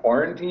under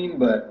quarantine,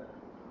 but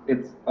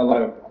it's a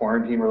lot of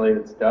quarantine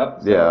related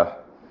stuff. So Yeah.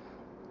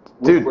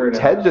 Dude,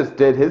 Ted just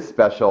did his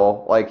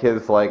special, I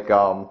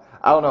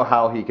don't know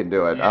how he can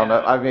do it. Yeah. I don't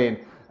know. I mean,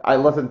 I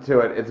listened to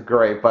it. It's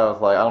great, but I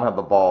was like, I don't have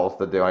the balls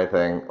to do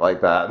anything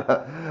like that.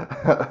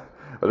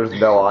 But there's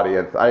no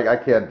audience. I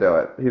can't do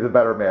it. He's a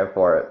better man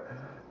for it.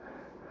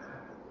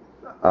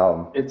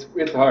 It's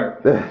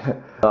hard.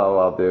 Oh,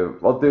 well,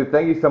 dude. Well, dude,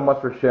 thank you so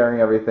much for sharing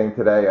everything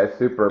today. I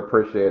super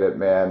appreciate it,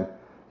 man.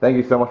 Thank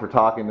you so much for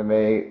talking to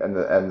me and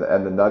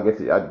the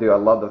nuggets. I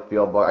love the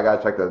field book. I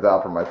gotta check those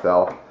out for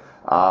myself.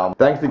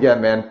 Thanks again,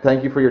 man.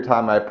 Thank you for your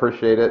time. I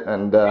appreciate it,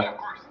 and yeah, of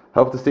course.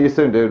 Hope to see you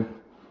soon, dude.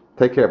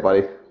 Take care,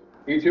 buddy.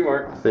 You too,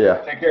 Mark. See ya.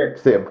 Take care.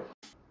 See ya.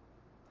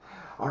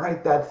 All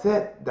right, that's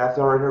it. That's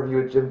our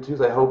interview with Jim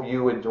Tews. I hope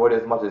you enjoyed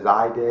it as much as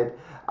I did.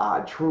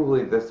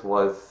 Truly, this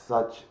was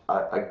such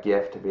a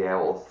gift to be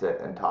able to sit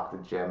and talk to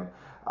Jim.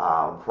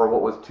 For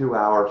what was 2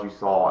 hours, you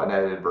saw an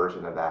edited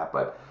version of that,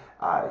 but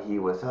he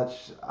was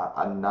such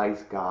a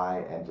nice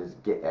guy and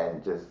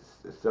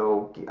just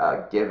so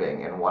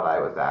giving in what I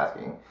was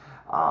asking.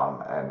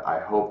 And I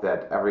hope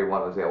that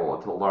everyone was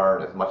able to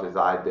learn as much as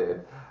I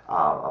did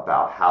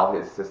about how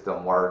his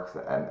system works.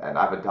 And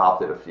I've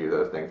adopted a few of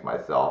those things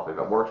myself. If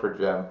it works for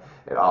Jim,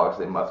 it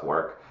obviously must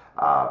work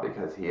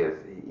because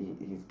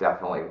he's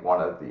definitely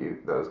one of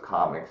those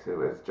comics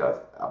who is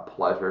just a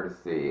pleasure to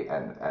see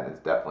and is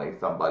definitely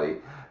somebody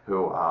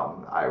who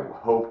I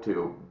hope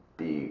to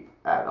be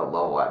at a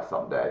level at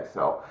someday.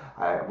 So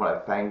I want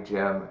to thank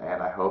Jim,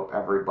 and I hope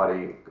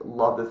everybody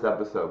loved this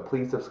episode.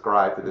 Please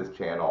subscribe to this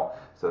channel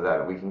so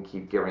that we can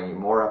keep giving you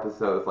more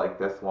episodes like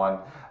this one.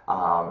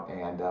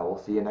 And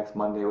we'll see you next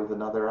Monday with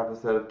another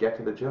episode of Get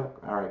to the Joke.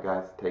 All right,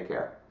 guys, take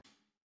care.